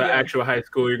pull up TV to young. actual high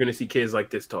school, you're gonna see kids like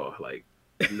this tall. Like,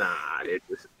 nah, they're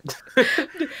just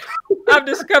I've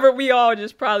discovered we all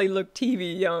just probably look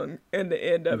TV young in the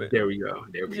end of it. there we go.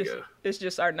 There we Just go. It's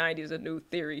just our 90s a new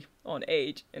theory on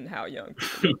age and how young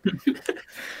people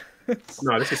look.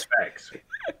 No, this is facts.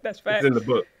 That's This is fact. in the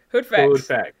book. Hood Hood facts.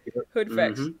 fact. Hood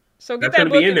facts. Mm-hmm. So get That's that gonna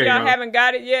be book in if there, y'all y'all. haven't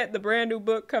got it yet. The brand new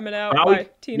book coming out Volume, by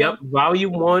Tino.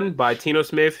 Volume 1 by Tino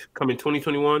Smith coming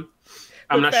 2021.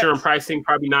 I'm Hood not sure on facts. pricing,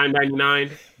 probably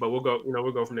 $9.99, but we'll go.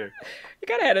 We'll go from there. You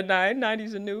gotta have a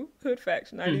 90s are new. Hood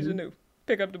facts. 90s are Mm-hmm. new.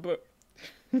 Pick up the book.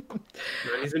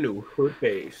 He's a new hood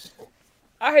base.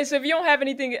 All right, so if you don't have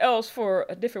anything else for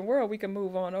a different world, we can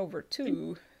move on over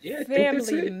to Yeah, I think that's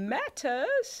Family it.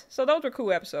 Matters. So those were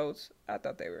cool episodes. I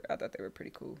thought they were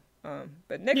pretty cool.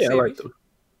 But next Yeah, I like series, them.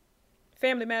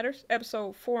 Family Matters,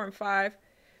 episode 4 and 5.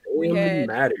 We Family had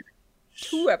Matters.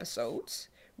 2 episodes.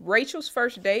 Rachel's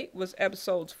first date was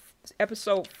episode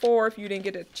 4. If you didn't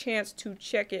get a chance to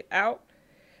check it out,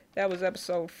 that was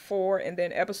episode 4, and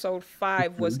then episode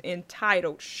 5 was Mhm.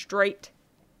 entitled Straight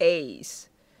A's.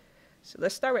 So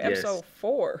let's start with Yes. episode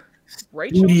 4.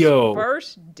 Rachel's Studio.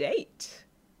 first date.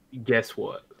 Guess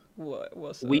what?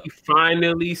 What's We up?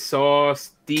 finally saw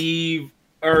Steve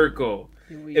Urkel.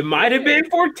 We It might have did. been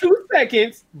for 2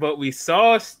 seconds, but we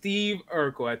saw Steve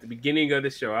Urkel at the beginning of the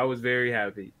show. I was very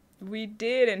happy. We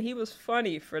did, and he was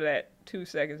funny for that 2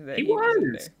 seconds that He he was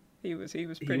in was. there. He was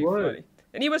He pretty was. funny.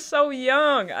 And he was so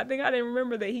young. I think I didn't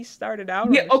remember that he started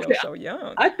out Yeah, on the okay. show so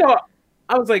young.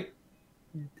 I was like,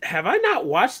 have I not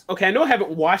watched? Okay, I know I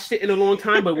haven't watched it in a long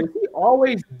time, but was he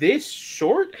always this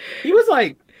short? He was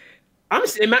like,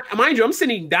 mind you, I'm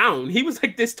sitting down. He was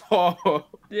like this tall.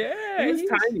 Yeah, He was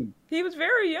tiny. he was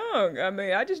very young. I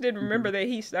mean, I just didn't remember Mm-hmm. that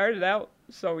he started out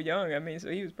so young. I mean, so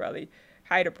he was probably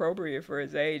height appropriate for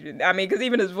his age. And I mean, because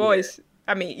even his voice,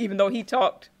 I mean, even though he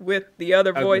talked with the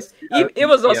other I voice, was- it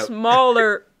was a yep.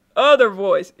 smaller other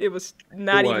voice. It was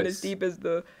not It even was. as deep as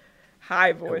the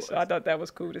high voice. So I was. thought that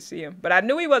was cool to see him. But I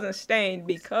knew he wasn't staying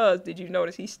because, did you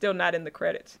notice, he's still not in the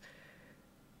credits.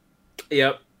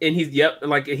 Yep, and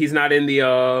he's not in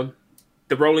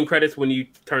the rolling credits when you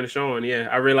turn the show on. Yeah,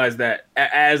 I realized that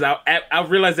I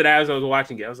realized that as I was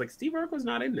watching it, I was like, Steve Urkel's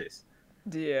not in this.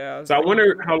 Yeah. was So I like,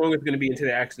 wonder how long it's going to be until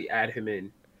they actually add him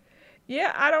in.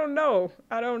 Yeah, I don't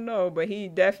know, but he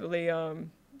definitely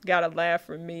got a laugh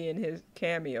from me in his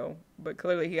cameo. But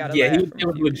clearly he got a Yeah, laugh it from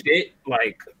was you. legit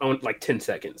like on like 10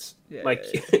 seconds. Yeah. Like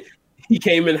he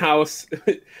came in house,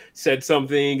 said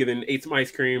something, and then ate some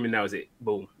ice cream, and that was it.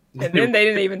 Boom. And then they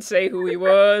didn't even say who he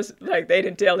was. Like they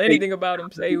didn't tell anything about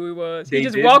him. Say who he was. He They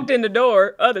just didn't. walked in the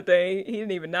door. Other thing, he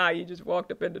didn't even nod. He just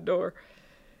walked up in the door.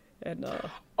 And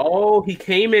Oh, he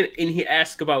came in and he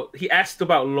asked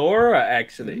about Laura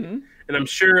actually, mhm. and I'm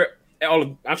sure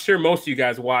most of you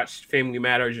guys watched Family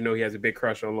Matters. You know he has a big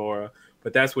crush on Laura,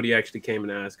 but that's what he actually came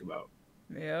and asked about.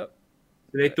 Yep.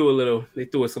 They threw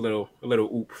us a little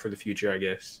oop for the future, I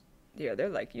guess. Yeah, they're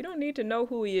like, you don't need to know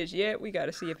who he is yet. We got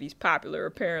to see if he's popular.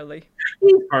 Apparently,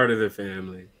 He's part of the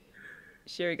family.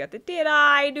 Sherry got the did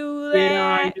I do that? Did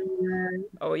I do that?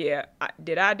 Oh yeah,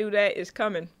 did I do that is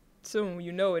coming. soon.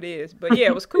 You know it is. But yeah,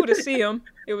 it was cool to see him.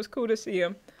 It was cool to see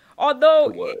him.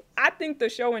 Although I think the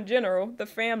show in general, the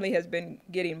family has been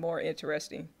getting more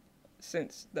interesting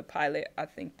since the pilot. I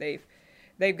think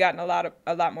they've gotten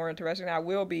a lot more interesting. I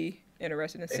will be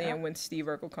interested in seeing when Steve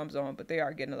Urkel comes on, but they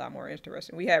are getting a lot more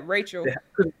interesting. We had Rachel.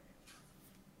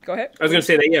 Go ahead. I was gonna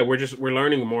say that. Yeah, we're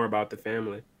learning more about the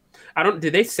family.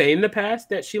 Did they say in the past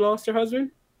that she lost her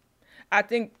husband? I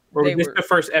think or was this the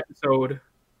first episode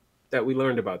that we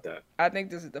learned about that? I think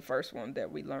this is the first one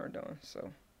that we learned on.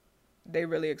 So they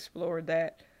really explored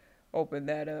that, opened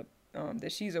that up.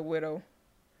 That she's a widow.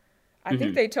 I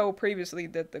think they told previously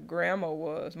that the grandma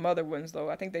was Mother Winslow.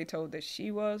 I think they told that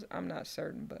she was. I'm not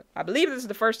certain, but I believe this is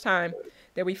the first time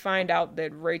that we find out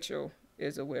that Rachel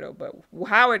is a widow. But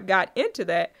how it got into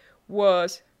that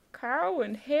was Carl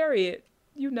and Harriet.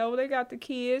 You know, they got the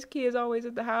kids always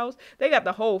at the house. They got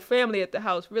the whole family at the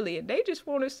house, really. And they just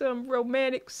wanted some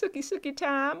romantic, sooky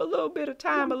time, a little bit of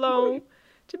time alone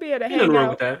to be able to hang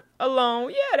out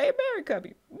alone. Yeah, they married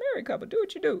couple. Do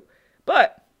what you do.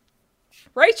 But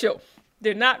Rachel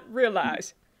did not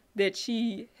realize that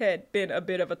she had been a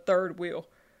bit of a third wheel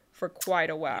for quite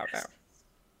a while now.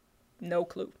 No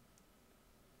clue.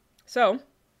 So,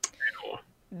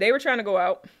 they were trying to go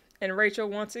out. And Rachel,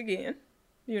 once again...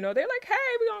 You know, they're like, hey,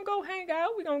 we're going to go hang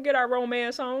out. We're going to get our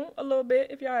romance on a little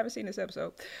bit. If y'all haven't seen this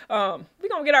episode. We're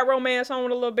going to get our romance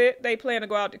on a little bit. They plan to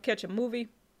go out to catch a movie.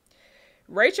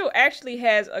 Rachel actually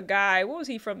has a guy. What was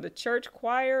he, from the church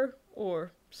choir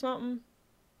or something?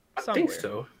 Somewhere. I think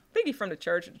so. I think he's from the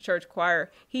church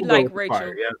choir. He liked Rachel.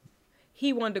 Choir, yeah.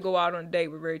 He wanted to go out on a date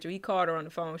with Rachel. He called her on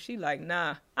the phone. She like,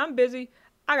 nah, I'm busy.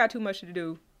 I got too much to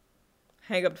do.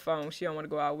 Hang up the phone. She don't want to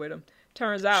go out with him.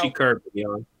 Turns out. She curved him,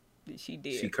 y'all. She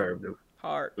did. She curved him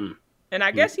hard, and I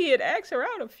guess he had asked her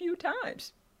out a few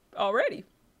times already.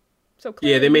 So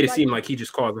yeah, they made it seem like he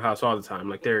just calls the house all the time,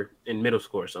 like they're in middle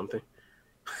school or something.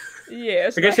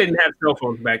 Yes, I guess they didn't have cell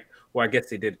phones back. Well, I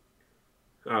guess they did.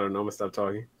 I don't know. I'm gonna stop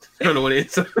talking. I don't know what it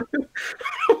is. I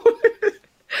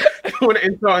don't want to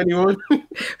insult anyone.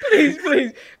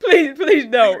 please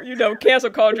don't. You know,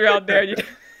 cancel culture out there. You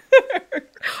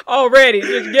already,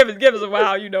 just give us a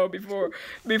while, you know, before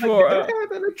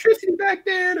have electricity back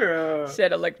then, or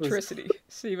said electricity.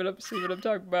 See what I'm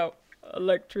talking about?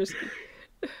 Electricity.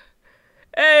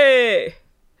 Hey,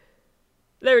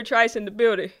 Larry Trice in the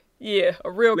building. Yeah,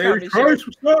 a real Larry comedy Trice, show.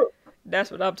 What's up?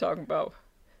 That's what I'm talking about.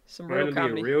 Some real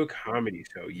comedy. A real comedy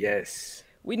show. Yes.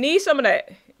 We need some of that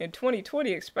in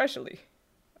 2020, especially.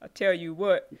 I tell you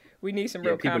what, we need some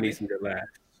real people comedy. Need some good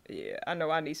laughs. Yeah, I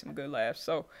know I need some good laughs.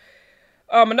 So,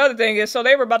 another thing is, so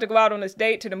they were about to go out on this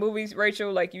date to the movies.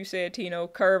 Rachel, like you said, Tino,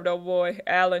 curved old boy,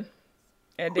 Alan.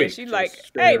 And then she's like,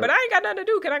 hey, but I ain't got nothing to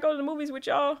do. Can I go to the movies with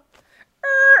y'all?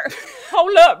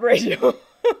 Hold up, Rachel.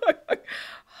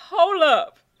 Hold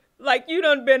up. Like, you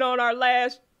done been on our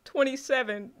last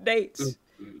 27 dates.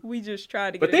 We just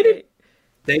tried to get a date.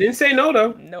 They didn't say no,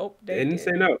 though. Nope. They didn't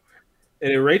say no.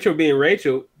 And then Rachel being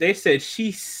Rachel, they said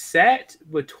she sat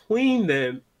between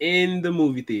them in the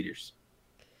movie theaters.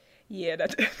 Yeah,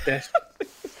 that's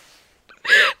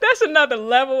another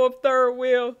level of third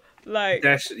wheel. Like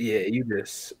you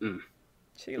just.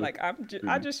 She like I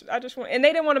just want, and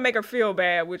they didn't want to make her feel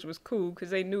bad, which was cool because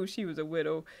they knew she was a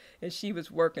widow and she was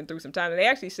working through some time. And they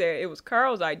actually said it was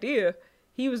Carl's idea.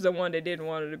 He was the one that didn't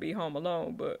want her to be home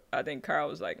alone, but I think Carl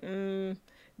was like,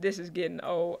 this is getting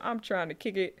old. I'm trying to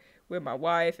kick it with my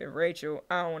wife and Rachel.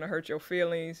 I don't want to hurt your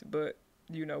feelings, but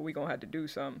you know, we gonna have to do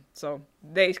something. So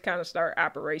they kind of start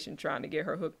operation trying to get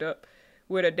her hooked up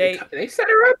with a date. They set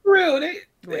her up real. They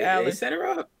set her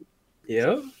up. Yeah.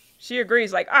 So she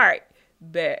agrees, like, all right,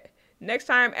 bet. Next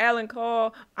time Alan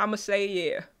call, I'ma say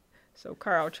yeah. So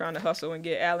Carl trying to hustle and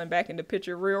get Alan back in the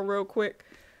picture real quick.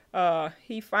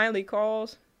 He finally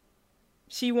calls.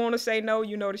 She want to say no.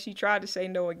 You know that she tried to say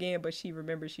no again, but she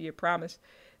remembers she had promised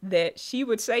that she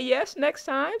would say yes next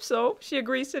time. So she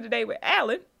agrees to the date with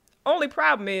Alan. Only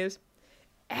problem is,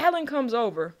 Alan comes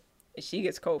over and she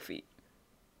gets cold feet.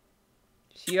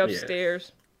 She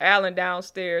upstairs, Alan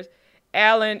downstairs.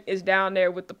 Alan is down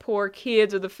there with the poor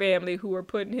kids of the family who are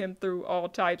putting him through all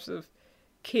types of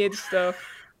kid stuff.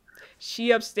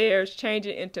 She upstairs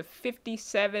changing into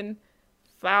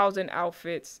 57,000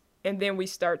 outfits. And then we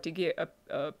start to get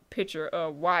a picture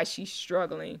of why she's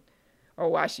struggling or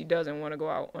why she doesn't want to go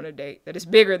out on a date. That is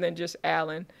bigger than just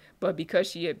Alan, but because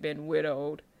she had been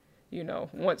widowed, you know,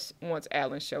 once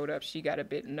Alan showed up, she got a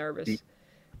bit nervous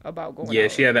about going out. Yeah,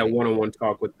 she had that one-on-one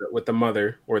talk with the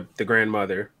mother or the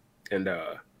grandmother, and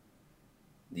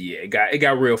it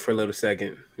got real for a little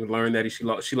second. We learned that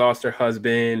she lost her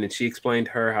husband, and she explained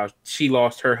to her how she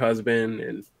lost her husband,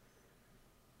 and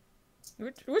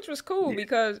Which was cool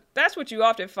because that's what you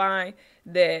often find,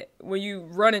 that when you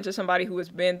run into somebody who has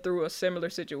been through a similar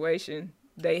situation,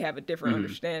 they have a different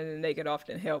understanding and they can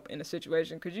often help in a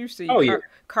situation. Because you see,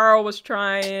 Carl was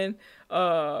trying,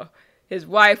 his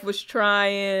wife was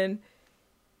trying.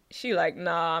 She like,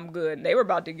 nah, I'm good. And they were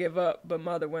about to give up, but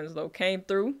Mother Winslow came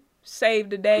through,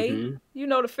 saved the day. You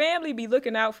know, the family be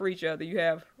looking out for each other. You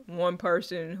have one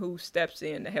person who steps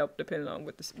in to help depending on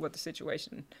what the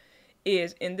situation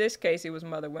is. In this case, it was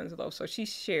Mother Winslow. So she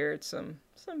shared some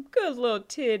good little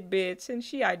tidbits, and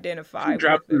she identified. She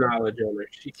dropped the knowledge on her.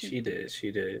 She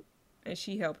did. And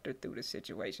she helped her through the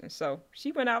situation. So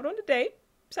she went out on a date.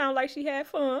 Sounded like she had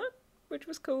fun, which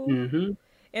was cool.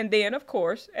 And then, of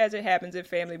course, as it happens in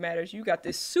Family Matters, you got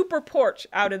this super porch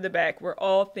out in the back where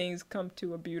all things come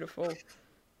to a beautiful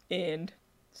end.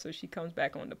 So she comes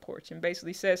back on the porch and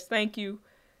basically says thank you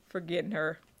for getting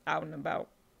her out and about,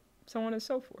 so on and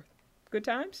so forth. Good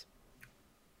times?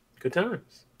 Good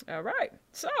times. All right.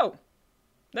 So,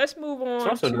 let's move on. It's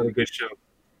also another good show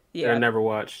that I never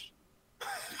watched.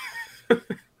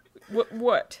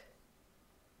 What?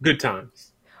 Good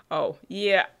Times. Oh,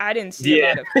 yeah. I didn't see a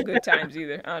lot of Good Times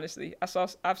either, honestly.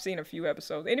 I've seen a few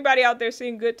episodes. Anybody out there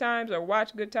seen Good Times or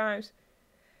watch Good Times?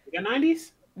 The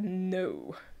 90s?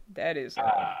 No. That is...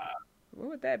 what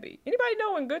would that be? Anybody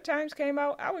know when Good Times came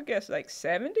out? I would guess like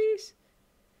 70s?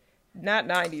 Not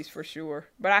 90s for sure.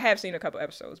 But I have seen a couple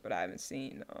episodes, but I haven't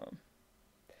seen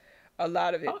a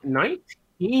lot of it.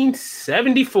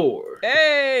 1974.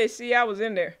 Hey, see, I was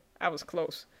in there. I was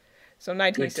close. So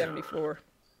 1974.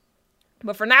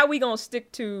 But for now, we going to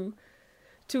stick to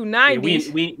 90s.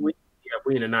 Yeah,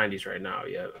 we in the 90s right now,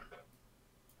 yeah.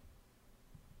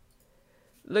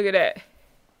 Look at that.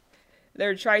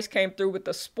 Larry Trice came through with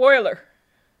the spoiler.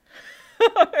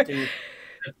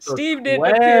 Steve didn't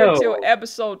appear until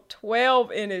episode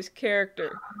 12 in his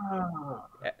character.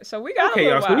 So we got a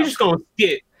little while. So we're just going to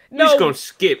skip. No, we're just going to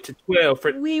skip to 12.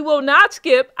 We will not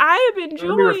skip. I am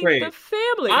enjoying the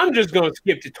family. I'm just going to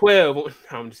skip to 12.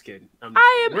 I'm just kidding.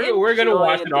 We're going to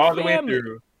watch it all the way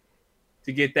through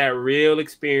to get that real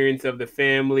experience of the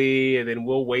family, and then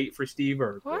we'll wait for Steve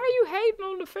Urkel. Why are you hating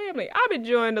on the family? I'm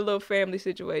enjoying the little family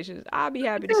situations. I'll be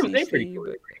happy to see Steve.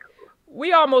 Cool.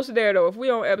 We almost there, though. If we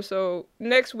on episode,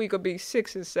 next week will be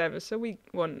 6 and 7. So we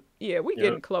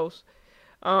getting close.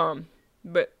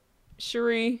 But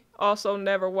Cherie also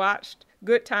never watched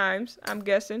Good Times, I'm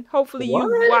guessing. Hopefully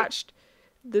you watched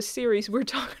the series we're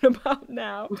talking about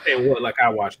now. You saying what? Like I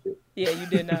watched it. Yeah, you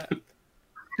did not.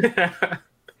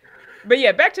 But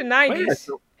yeah, back to 90s.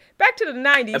 Back to the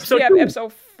 90s. We have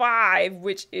episode 5,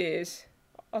 which is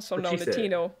also known to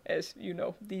Tino as,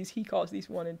 he calls these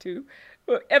 1 and 2.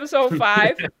 But episode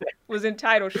 5 was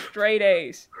entitled Straight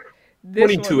A's. 1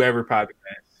 and 2 every podcast.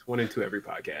 1 and 2 every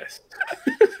podcast.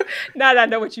 Now that I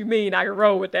know what you mean, I can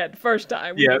roll with that the first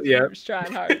time. We was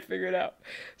trying hard to figure it out.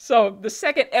 So the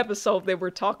second episode that we're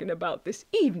talking about this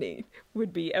evening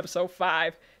would be episode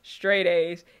 5, Straight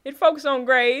A's. It focuses on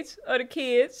grades of the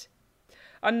kids.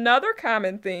 Another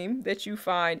common theme that you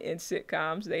find in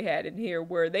sitcoms they had in here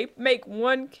where they make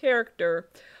one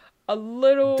character a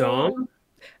little... dumb?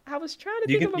 I was trying to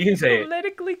think of a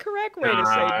politically correct way to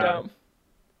say dumb.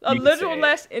 A little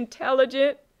less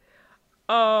intelligent.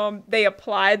 They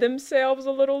apply themselves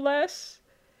a little less.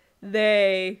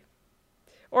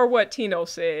 Or what Tino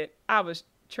said. I was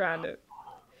trying to...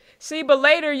 See, but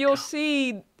later you'll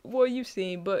see... Well, you've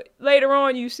seen, but later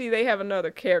on you see they have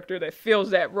another character that fills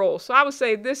that role. So I would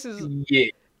say this is... Yeah.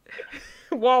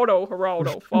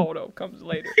 Faldo comes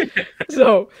later.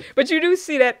 So, but you do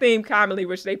see that theme commonly,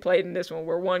 which they played in this one,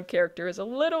 where one character is a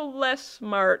little less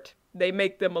smart. They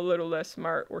make them a little less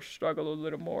smart or struggle a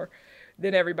little more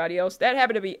than everybody else. That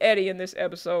happened to be Eddie in this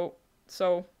episode.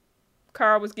 So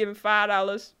Carl was given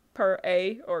 $5 per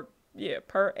A,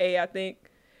 per A, I think.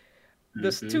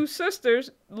 The two sisters,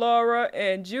 Laura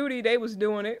and Judy, they was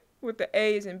doing it with the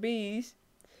A's and B's.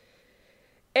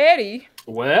 Eddie.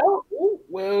 Well,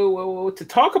 to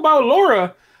talk about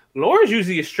Laura, Laura's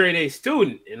usually a straight A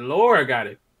student, and Laura got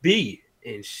a B,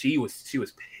 and she was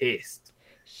pissed.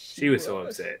 She was so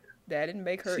upset. That didn't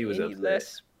make her any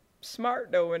less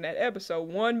smart though in that episode.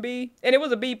 1 B, and it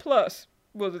was a B plus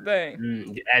was the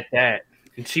thing. At that,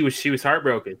 and she was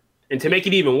heartbroken. And to make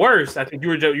it even worse, I think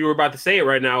you were about to say it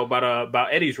right now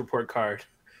about Eddie's report card.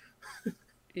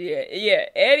 Yeah,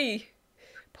 Eddie,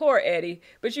 poor Eddie.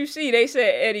 But you see, they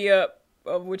set Eddie up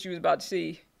of what you was about to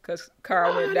see because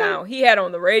Carl went down. He had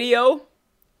on the radio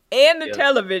and the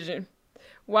television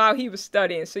while he was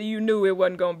studying, so you knew it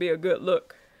wasn't gonna be a good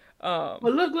look. But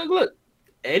look.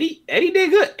 Eddie did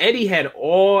good. Eddie had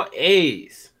all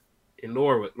A's and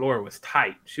Laura was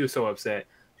tight. She was so upset.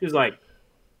 She was like,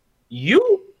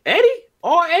 "You, Eddie,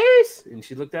 all A's?" And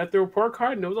she looked at the report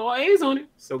card, and there was all A's on it.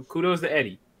 So kudos to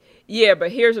Eddie. Yeah,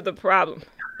 but here's the problem,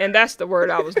 and that's the word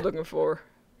I was looking for.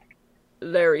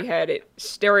 Larry had it.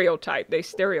 Stereotype. They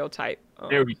stereotype.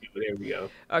 There we go.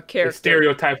 A character. They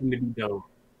stereotype him to be dumb.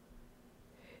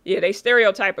 Yeah, they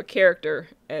stereotype a character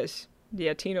as,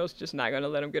 yeah, Tino's just not going to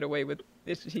let him get away with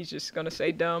this. He's just going to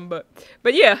say dumb. But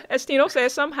yeah, as Tino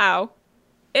says, somehow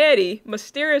Eddie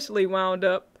mysteriously wound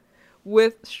up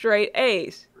with straight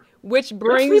A's, which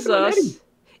brings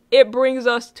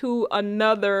us to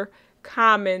another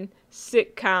common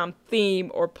sitcom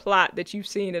theme or plot that you've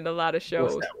seen in a lot of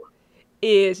shows. What's that one?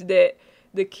 Is that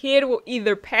the kid will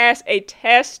either pass a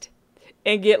test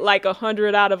and get like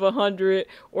 100 out of 100,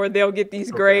 or they'll get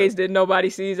these grades that nobody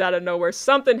sees out of nowhere.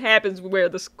 Something happens where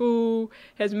the school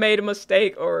has made a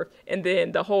mistake, and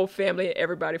then the whole family and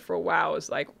everybody for a while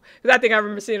is like, because I think I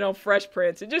remember seeing it on Fresh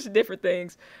Prince and just different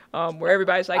things where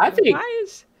everybody's like, I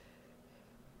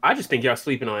just think y'all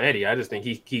sleeping on Eddie. I just think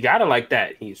he got it like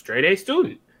that. He's a straight A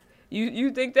student. You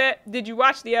think that? Did you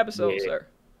watch the episode, sir?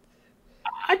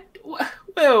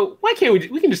 Well, why can't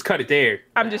we can just cut it there?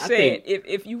 I'm just saying,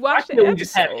 if you watch the episode, we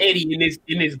just have Eddie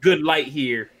in his good light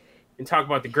here and talk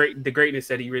about the greatness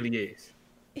that he really is.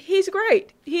 He's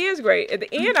great. He is great. At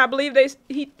the end, I believe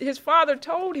his father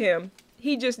told him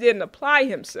he just didn't apply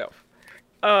himself.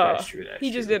 That's true.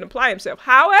 He just didn't apply himself.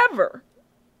 However,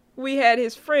 we had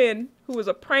his friend who was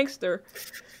a prankster,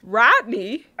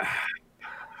 Rodney,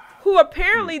 who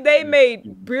apparently they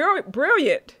made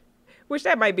brilliant. Which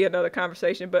that might be another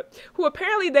conversation, but who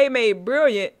apparently they made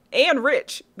brilliant and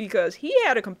rich because he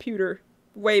had a computer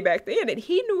way back then and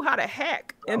he knew how to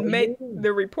hack and make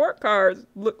the report cards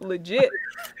look legit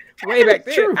way back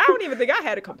then. True. I don't even think I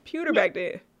had a computer back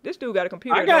then. This dude got a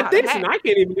computer. I got this and I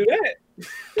can't even do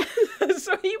that.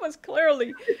 So he was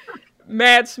clearly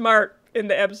mad smart in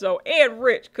the episode and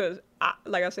rich because,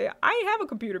 like I said, I didn't have a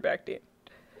computer back then.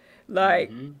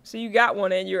 Like, so you got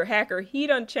one and you're a hacker. He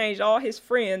done changed all his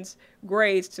friends'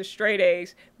 grades to straight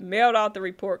A's, mailed out the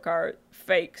report card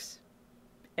fakes,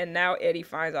 and now Eddie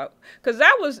finds out. Because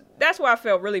that's why I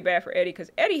felt really bad for Eddie,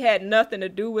 because Eddie had nothing to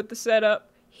do with the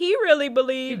setup. He really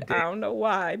believed, I don't know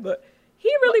why, but he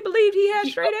really believed he had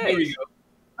straight A's.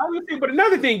 But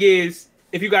another thing is,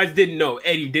 if you guys didn't know,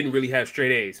 Eddie didn't really have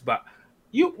straight A's, but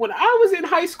when I was in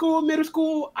high school, middle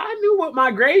school, I knew what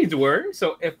my grades were.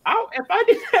 So if I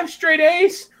didn't have straight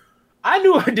A's, I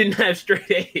knew I didn't have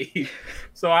straight A's.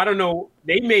 So I don't know.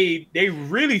 They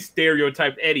really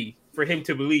stereotyped Eddie for him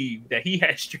to believe that he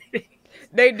had straight A's.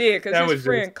 They did, because his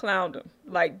friend clowned him.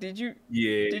 Like, did you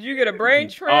get a brain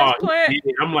transplant?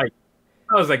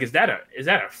 I was like, is that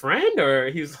a friend? Or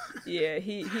he was yeah,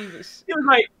 he was. He was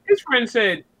like, his friend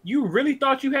said, "You really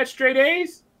thought you had straight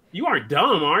A's? You aren't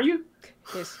dumb, are you?"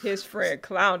 His friend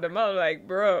clowned him. I was like,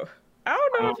 bro, I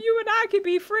don't know if you and I could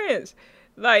be friends.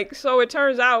 Like, so it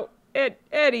turns out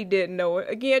Eddie didn't know it.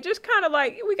 Again, just kind of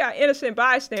like we got innocent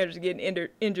bystanders getting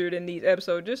injured in these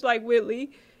episodes. Just like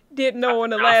Whitley didn't know when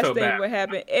the last thing would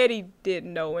happen. Eddie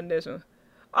didn't know in this one.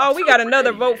 Oh, we got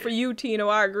another vote for you, Tino.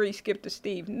 I agree. Skip to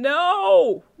Steve.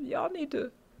 No, y'all need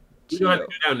to chill. You don't have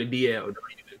to go down to DL.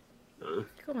 You're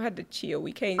gonna have to chill.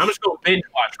 We can't. I'm just gonna binge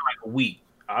watch for like a week.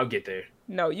 I'll get there.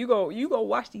 No, you go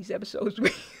watch these episodes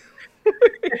with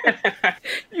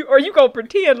you go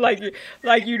pretend like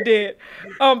you did.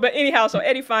 But anyhow, so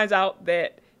Eddie finds out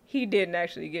that he didn't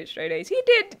actually get straight A's.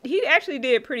 He actually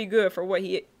did pretty good for what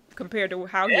he compared to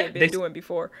how he had been doing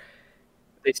before.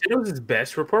 They said it was his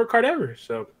best report card ever,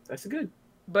 so that's good.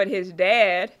 But his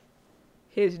dad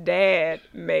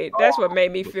that's what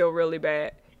made me feel really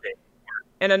bad.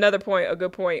 And another point, a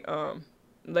good point,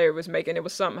 Larry was making, it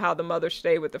was something how the mother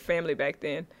stayed with the family back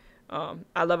then.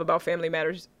 I love about Family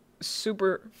Matters,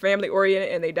 super family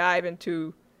oriented, and they dive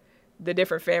into the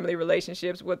different family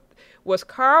relationships. Was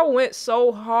Carl went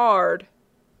so hard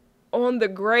on the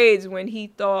grades when he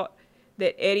thought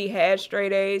that Eddie had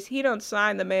straight A's. He done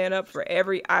signed the man up for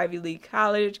every Ivy League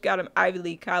college, got him Ivy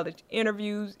League college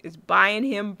interviews, is buying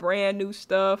him brand new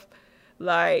stuff.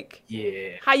 Like,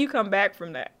 yeah, how you come back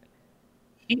from that?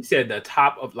 He said the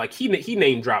top of, like, he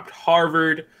name dropped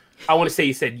Harvard. I want to say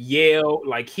he said Yale.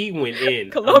 Like, he went in.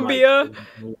 Columbia.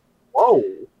 Like, whoa.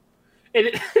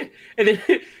 And then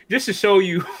just to show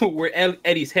you where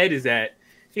Eddie's head is at,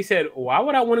 he said, why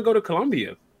would I want to go to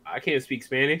Columbia? I can't speak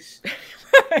Spanish.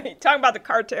 Talking about the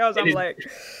cartels, I'm like,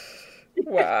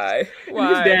 why? His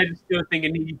dad is still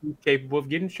thinking he's capable of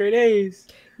getting straight A's.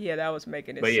 Yeah, that was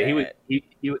making it sad. Yeah,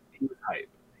 he was hype.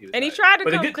 He tried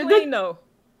to come clean, though.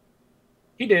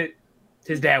 He did.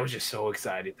 His dad was just so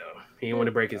excited though. He didn't want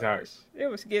to break his heart. It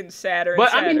was getting sadder.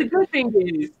 But sadder. I mean, the good thing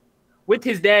is, with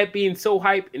his dad being so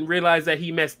hyped and realized that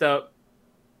he messed up,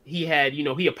 he had,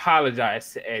 he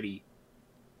apologized to Eddie.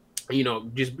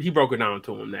 Just he broke it down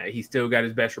to him that he still got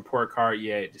his best report card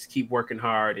yet. Just keep working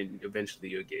hard, and eventually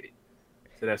you'll get it.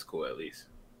 So that's cool, at least.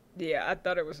 Yeah, I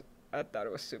thought it was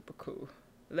super cool.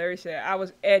 Larry said, I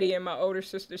was Eddie and my older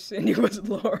sister Cindy was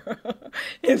Laura.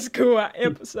 In school, I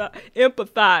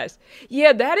empathized.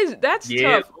 Yeah, that's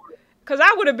tough. Because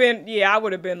I would have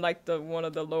been like one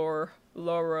of the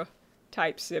Laura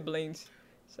type siblings.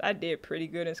 So I did pretty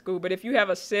good in school. But if you have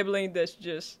a sibling that's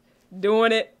just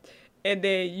doing it and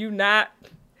then you not,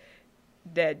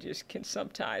 that just can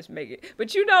sometimes make it.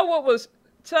 But you know what was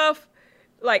tough?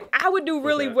 Like, I would do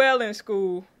really well in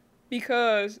school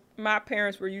because my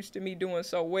parents were used to me doing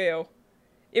so well.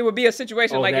 It would be a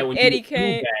situation like if Eddie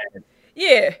came.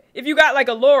 Yeah, if you got like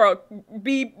a Laura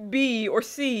B or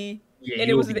C, and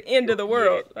it was the end of the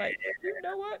world. Yeah. Like, you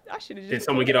know what? I should have just. Did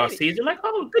someone get off season? Like,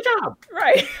 oh, good job.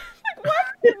 Right. Like, what?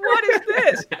 What is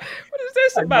this? What is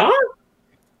this about?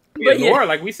 But Laura,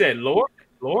 like we said, Laura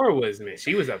was, man,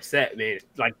 she was upset, man.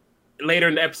 Like, later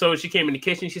in the episode, she came in the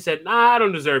kitchen. She said, "Nah, I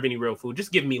don't deserve any real food.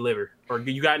 Just give me liver. Or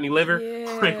you got any liver?"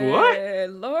 Yeah, like, what?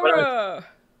 Laura,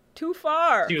 too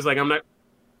far. She was like, "I'm not."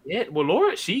 Yeah, well,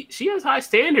 Laura, she has high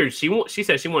standards. She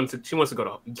said she wants to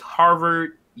go to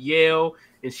Harvard, Yale,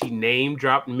 and she name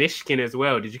dropped Michigan as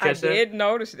well. Did you catch that? I did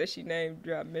notice that she name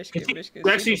dropped Michigan.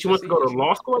 Actually, she wants to go to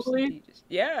law school, I believe.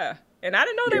 Yeah, and I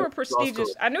didn't know they were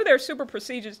prestigious. I knew they were super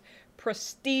prestigious.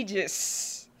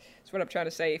 Prestigious. That's what I'm trying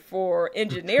to say for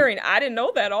engineering. I didn't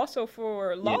know that also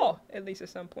for law, at least at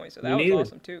some point. So that was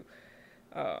awesome too.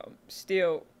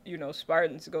 Still,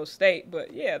 Spartans go state,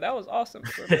 but yeah, that was awesome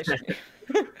for Michigan.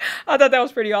 I thought that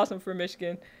was pretty awesome for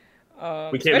Michigan.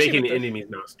 We can't make any enemies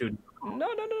now, student.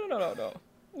 No.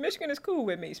 Michigan is cool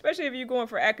with me, especially if you're going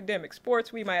for academic.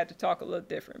 Sports, we might have to talk a little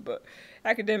different, but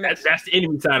academics. That's the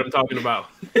enemy side I'm talking about.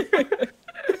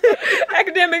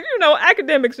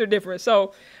 Academics are different.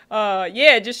 So,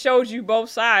 it just shows you both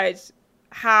sides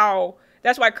how.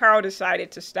 That's why Carl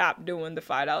decided to stop doing the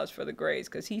 $5 for the grades,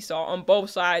 because he saw on both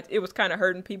sides it was kind of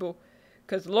hurting people,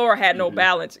 because Laura had no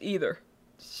balance either.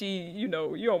 She, you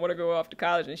don't want to go off to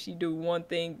college and she do one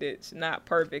thing that's not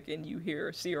perfect and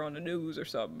you see her on the news or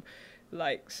something.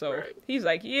 He's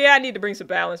like, yeah, I need to bring some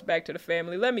balance back to the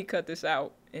family. Let me cut this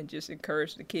out and just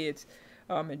encourage the kids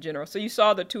in general. So you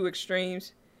saw the two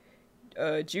extremes.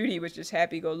 Judy was just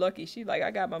happy-go-lucky. She's like,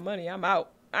 I got my money. I'm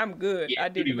out. I'm good. Yeah, I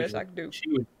did the best I could do. She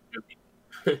was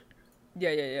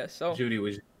Yeah. So Judy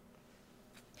was.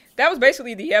 That was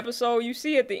basically the episode. You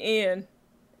see at the end,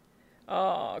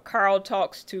 Carl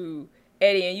talks to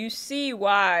Eddie, and you see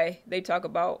why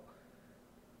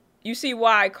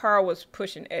Carl was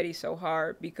pushing Eddie so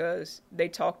hard, because they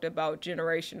talked about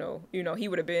generational.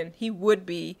 He would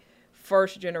be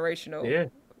first generational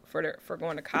for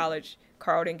going to college.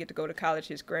 Carl didn't get to go to college.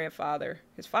 His father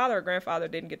or grandfather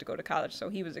didn't get to go to college, so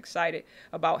he was excited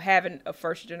about having a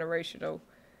first generational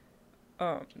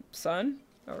son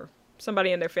or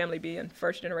somebody in their family being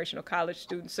first generational college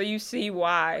students. So you see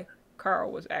why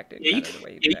Carl was acting the way he was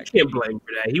acting. You can't blame for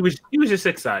that. He was just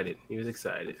excited. He was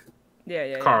excited.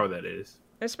 Yeah. Carl, that is.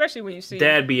 Especially when you see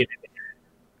Dad being a dad.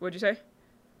 What'd you say?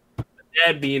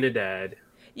 Dad being a dad.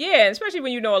 Yeah, especially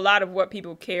when you know a lot of what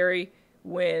people carry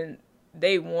when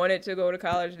they wanted to go to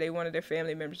college. They wanted their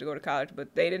family members to go to college,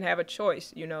 but they didn't have a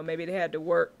choice. Maybe they had to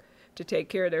work to take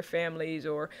care of their families,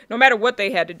 or no matter what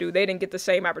they had to do, they didn't get the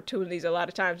same opportunities. A lot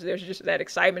of times there's just that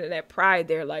excitement and that pride.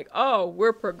 They're like, oh,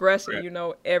 we're progressing.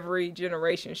 Right. Every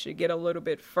generation should get a little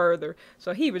bit further.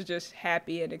 So he was just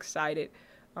happy and excited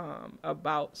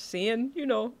about seeing,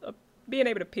 being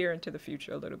able to peer into the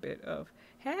future a little bit of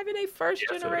having a first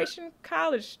generation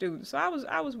college student. So I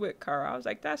was with Carl. I was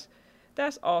like, that's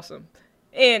awesome.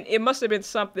 And it must have been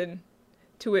something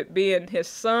to it being his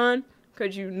son,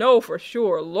 because for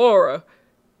sure Laura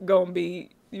gonna be,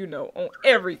 on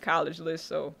every college list.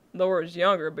 So Laura's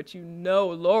younger, but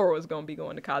Laura was gonna be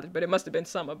going to college. But it must have been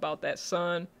something about that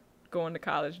son going to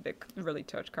college that really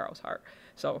touched Carl's heart.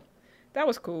 So that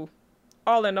was cool.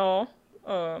 All in all,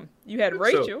 you had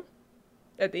Rachel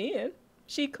at the end.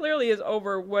 She clearly is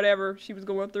over whatever she was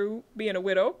going through, being a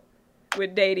widow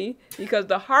with dating, because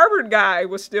the Harvard guy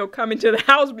was still coming to the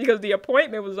house because the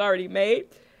appointment was already made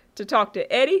to talk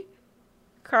to Eddie.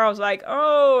 Carl's like,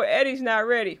 oh, Eddie's not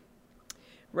ready.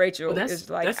 Rachel is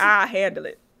like, I'll handle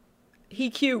it.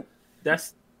 He cute.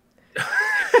 That's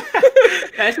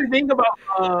that's the thing about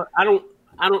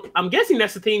I'm guessing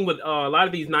that's the thing with a lot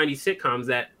of these 90s sitcoms,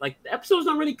 that like the episodes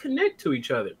don't really connect to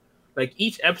each other. like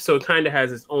each episode kind of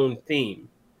has its own theme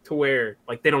to where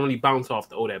like they don't really bounce off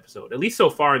the old episode. At least so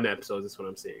far in the episodes, that's what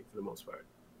I'm seeing for the most part.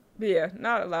 Yeah,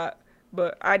 not a lot,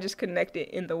 but I just connected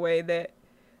in the way that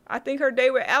I think her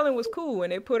day with Alan was cool,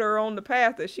 and they put her on the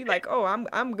path that she like, oh,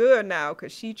 I'm good now,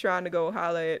 because she trying to go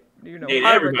holler at,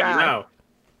 Harvard guy. Now.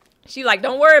 She like,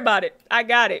 don't worry about it. I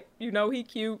got it. He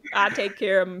cute. I take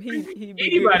care of him. He be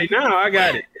anybody good. now. I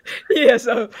got it. Yeah,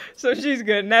 so she's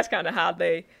good, and that's kind of how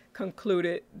they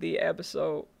concluded the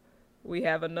episode. We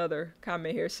have another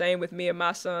comment here. Same with me and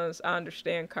my sons. I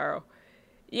understand Carl.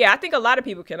 Yeah, I think a lot of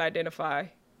people can identify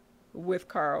with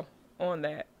Carl on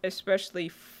that, especially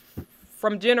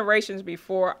from generations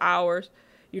before ours.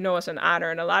 It's an honor,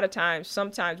 and a lot of times,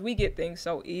 sometimes we get things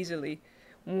so easily.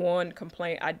 One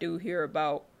complaint I do hear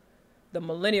about the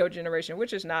millennial generation,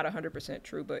 which is not 100%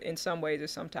 true, but in some ways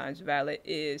it's sometimes valid,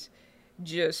 is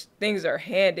just things are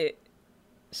handed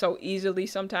so easily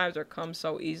sometimes, or come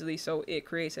so easily, so it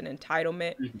creates an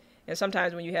entitlement. Mm-hmm. And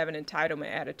sometimes when you have an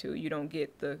entitlement attitude, you don't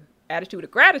get the attitude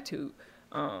of gratitude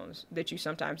that you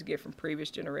sometimes get from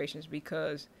previous generations,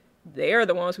 because they're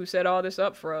the ones who set all this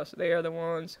up for us. They are the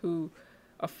ones who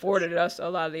afforded us a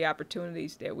lot of the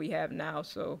opportunities that we have now.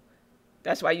 So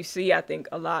that's why you see, I think,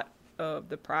 a lot of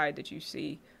the pride that you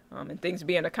see and things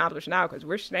being accomplished now, because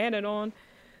we're standing on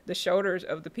the shoulders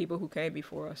of the people who came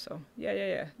before us. So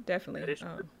yeah, definitely,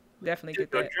 definitely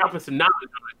get that. Dropping some knowledge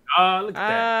on it. Look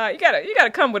at that. You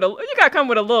gotta come with a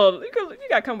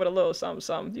little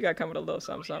something. You gotta come with a little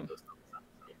something.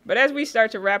 But as we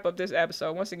start to wrap up this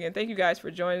episode, once again, thank you guys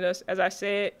for joining us. As I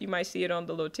said, you might see it on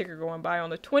the little ticker going by on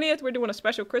the 20th. We're doing a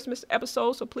special Christmas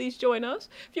episode, so please join us.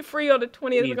 If you're free on the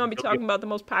 20th, we're gonna be talking about the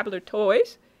most popular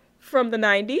toys from the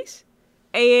 90s.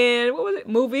 And what was it?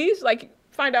 Movies. Like,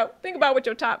 think about what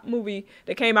your top movie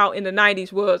that came out in the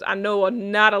 90s was. I know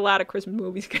not a lot of Christmas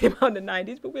movies came out in the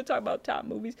 90s, but we'll talk about top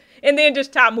movies. And then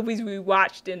just top movies we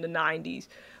watched in the 90s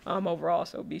overall.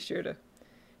 So be sure to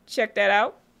check that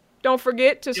out. Don't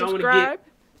forget to subscribe.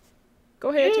 Go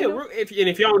ahead, Tino.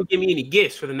 If y'all want to give me any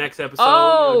gifts for the next episode.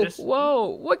 Oh, whoa.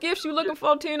 What gifts you looking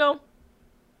for, Tino?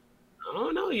 I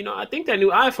don't know. I think that new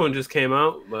iPhone just came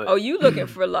out. But oh, you looking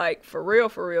for for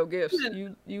real gifts?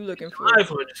 You looking for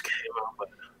iPhone just came out. But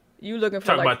you looking for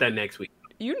talk about that next week.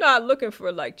 You not looking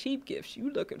for cheap gifts.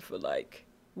 You looking for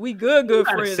we good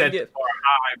friends gifts.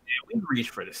 We reach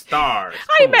for the stars.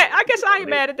 I ain't mad. I guess I ain't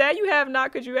mad at that. You have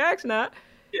not because you asked not.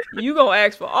 You gonna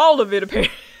ask for all of it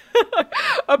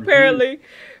apparently.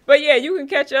 But yeah, you can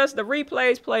catch us. The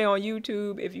replays play on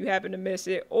YouTube if you happen to miss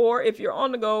it, or if you're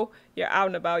on the go, you're out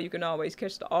and about, you can always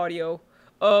catch the audio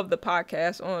of the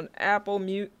podcast on Apple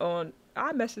Mute.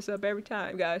 I mess this up every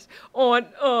time, guys. On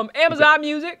Amazon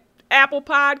Music, Apple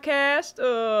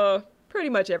Podcast, pretty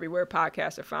much everywhere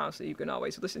podcasts are found, so you can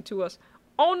always listen to us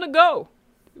on the go.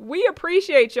 We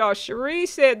appreciate y'all. Cherie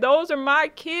said, "Those are my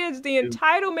kids, the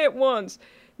entitlement ones.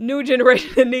 New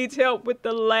generation that needs help with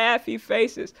the laughy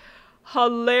faces."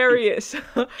 Hilarious.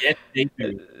 Yes, thank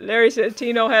you. Larry said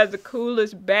Tino has the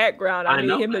coolest background. I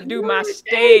need him to do my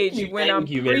stage when I'm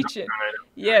preaching.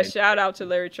 Yeah, shout out to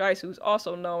Larry Trice, who's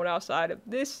also known outside of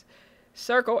this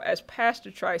circle as Pastor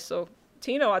Trice. So,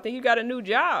 Tino, I think you got a new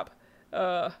job.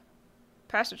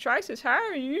 Pastor Trice is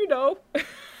hiring you,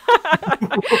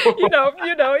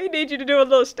 he needs you to do a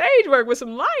little stage work with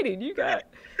some lighting. You got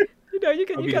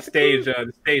the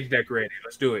stage decorator.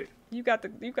 Let's do it. You got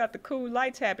the cool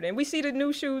lights happening. We see the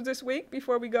new shoes this week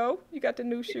before we go. You got the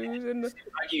new shoes and the.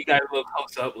 You got a little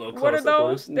close up. What are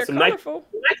those? They're colorful.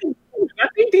 I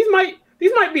think these might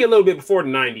be a little bit before the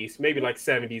 90s, maybe like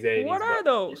 70s, 80s. What are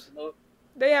those?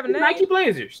 They have a name. Nike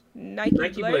Blazers.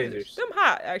 Nike Blazers. Them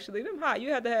hot, actually. Them hot. You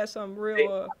had to have some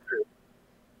real.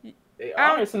 They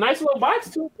are. It's a nice little box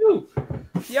too.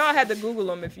 Y'all had to Google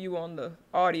them if you on the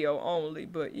audio only,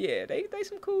 but yeah, they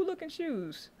some cool looking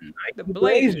shoes. Nike the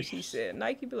Blazers, he said.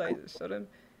 Nike Blazers. So them.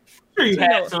 Sure, you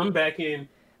had some back in.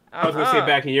 I was gonna say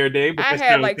back in your day, but I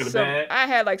had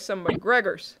some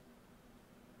McGregors.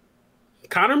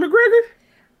 Conor McGregor?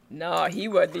 No, he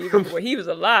wasn't even. Well, he was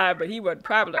alive, but he wasn't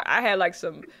popular. I had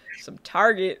some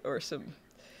Target or some.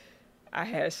 I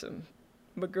had some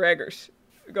McGregors.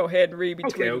 Go ahead and read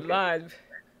between the lines.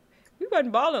 We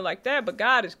wasn't balling like that, but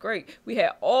God is great. We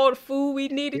had all the food we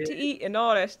needed to eat and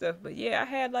all that stuff. But yeah, I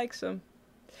had I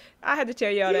had to tell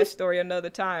y'all that story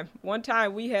another time. One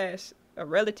time a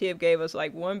relative gave us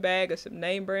one bag of some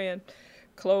name brand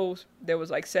clothes. There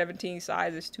was 17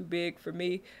 sizes too big for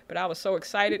me, but I was so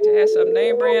excited to have some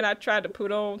name brand. I tried to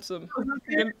put on some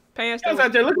pants that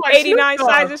was 89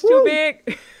 sizes too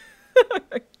big.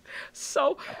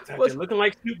 So looking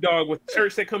like Snoop Dogg with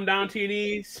shirts that come down to your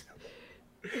knees.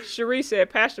 Cherie said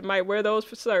Pastor might wear those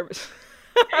for service.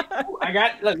 I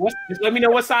got. Look, just let me know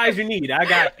what size you need. I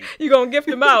got you. You gonna gift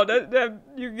them out?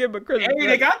 You give them a Christmas. Hey,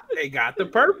 they got the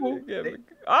purple.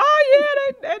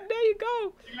 Oh yeah, there you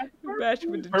go. Match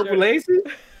with the Purple laces.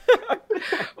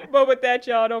 But with that,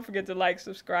 y'all, don't forget to like,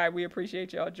 subscribe. We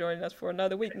appreciate y'all joining us for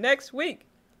another week. Next week,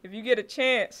 if you get a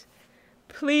chance,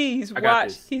 please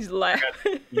watch. He's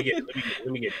laughing. Let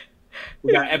me get it.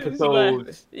 We got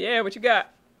episodes. Yeah, what you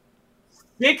got?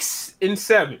 6 and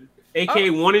 7, aka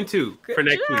 1 and 2 for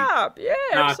next week.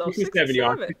 Yeah, so 6 and 7,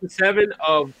 y'all. 6 and 7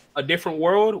 of A Different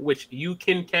World, which you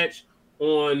can catch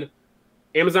on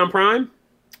Amazon Prime,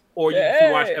 or you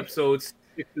can watch episodes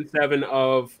 6 and 7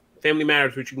 of Family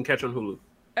Matters, which you can catch on Hulu.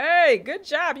 Hey, good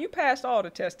job. You passed all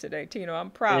the tests today, Tino. I'm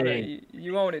proud of you.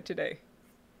 You owned it today.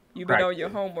 You've been on your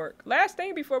homework. Last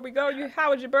thing before we go,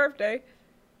 how was your birthday?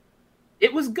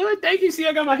 It was good. Thank you. See,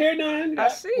 I got my hair done. I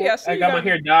see. I got my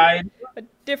hair dyed. A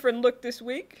different look this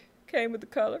week. Came with the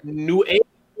color. New age,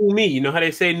 new me. You know how they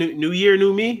say new year,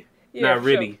 new me? Yeah, not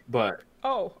really, but.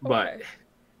 Oh, okay.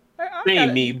 But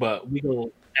same me, but we gonna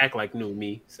act like new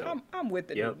me. So I'm with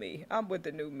the new me. I'm with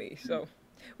the new me. So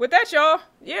with that, y'all,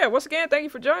 once again, thank you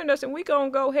for joining us, and we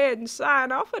gonna go ahead and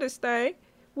sign off of this thing.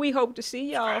 We hope to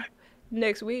see y'all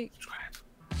next week. Subscribe.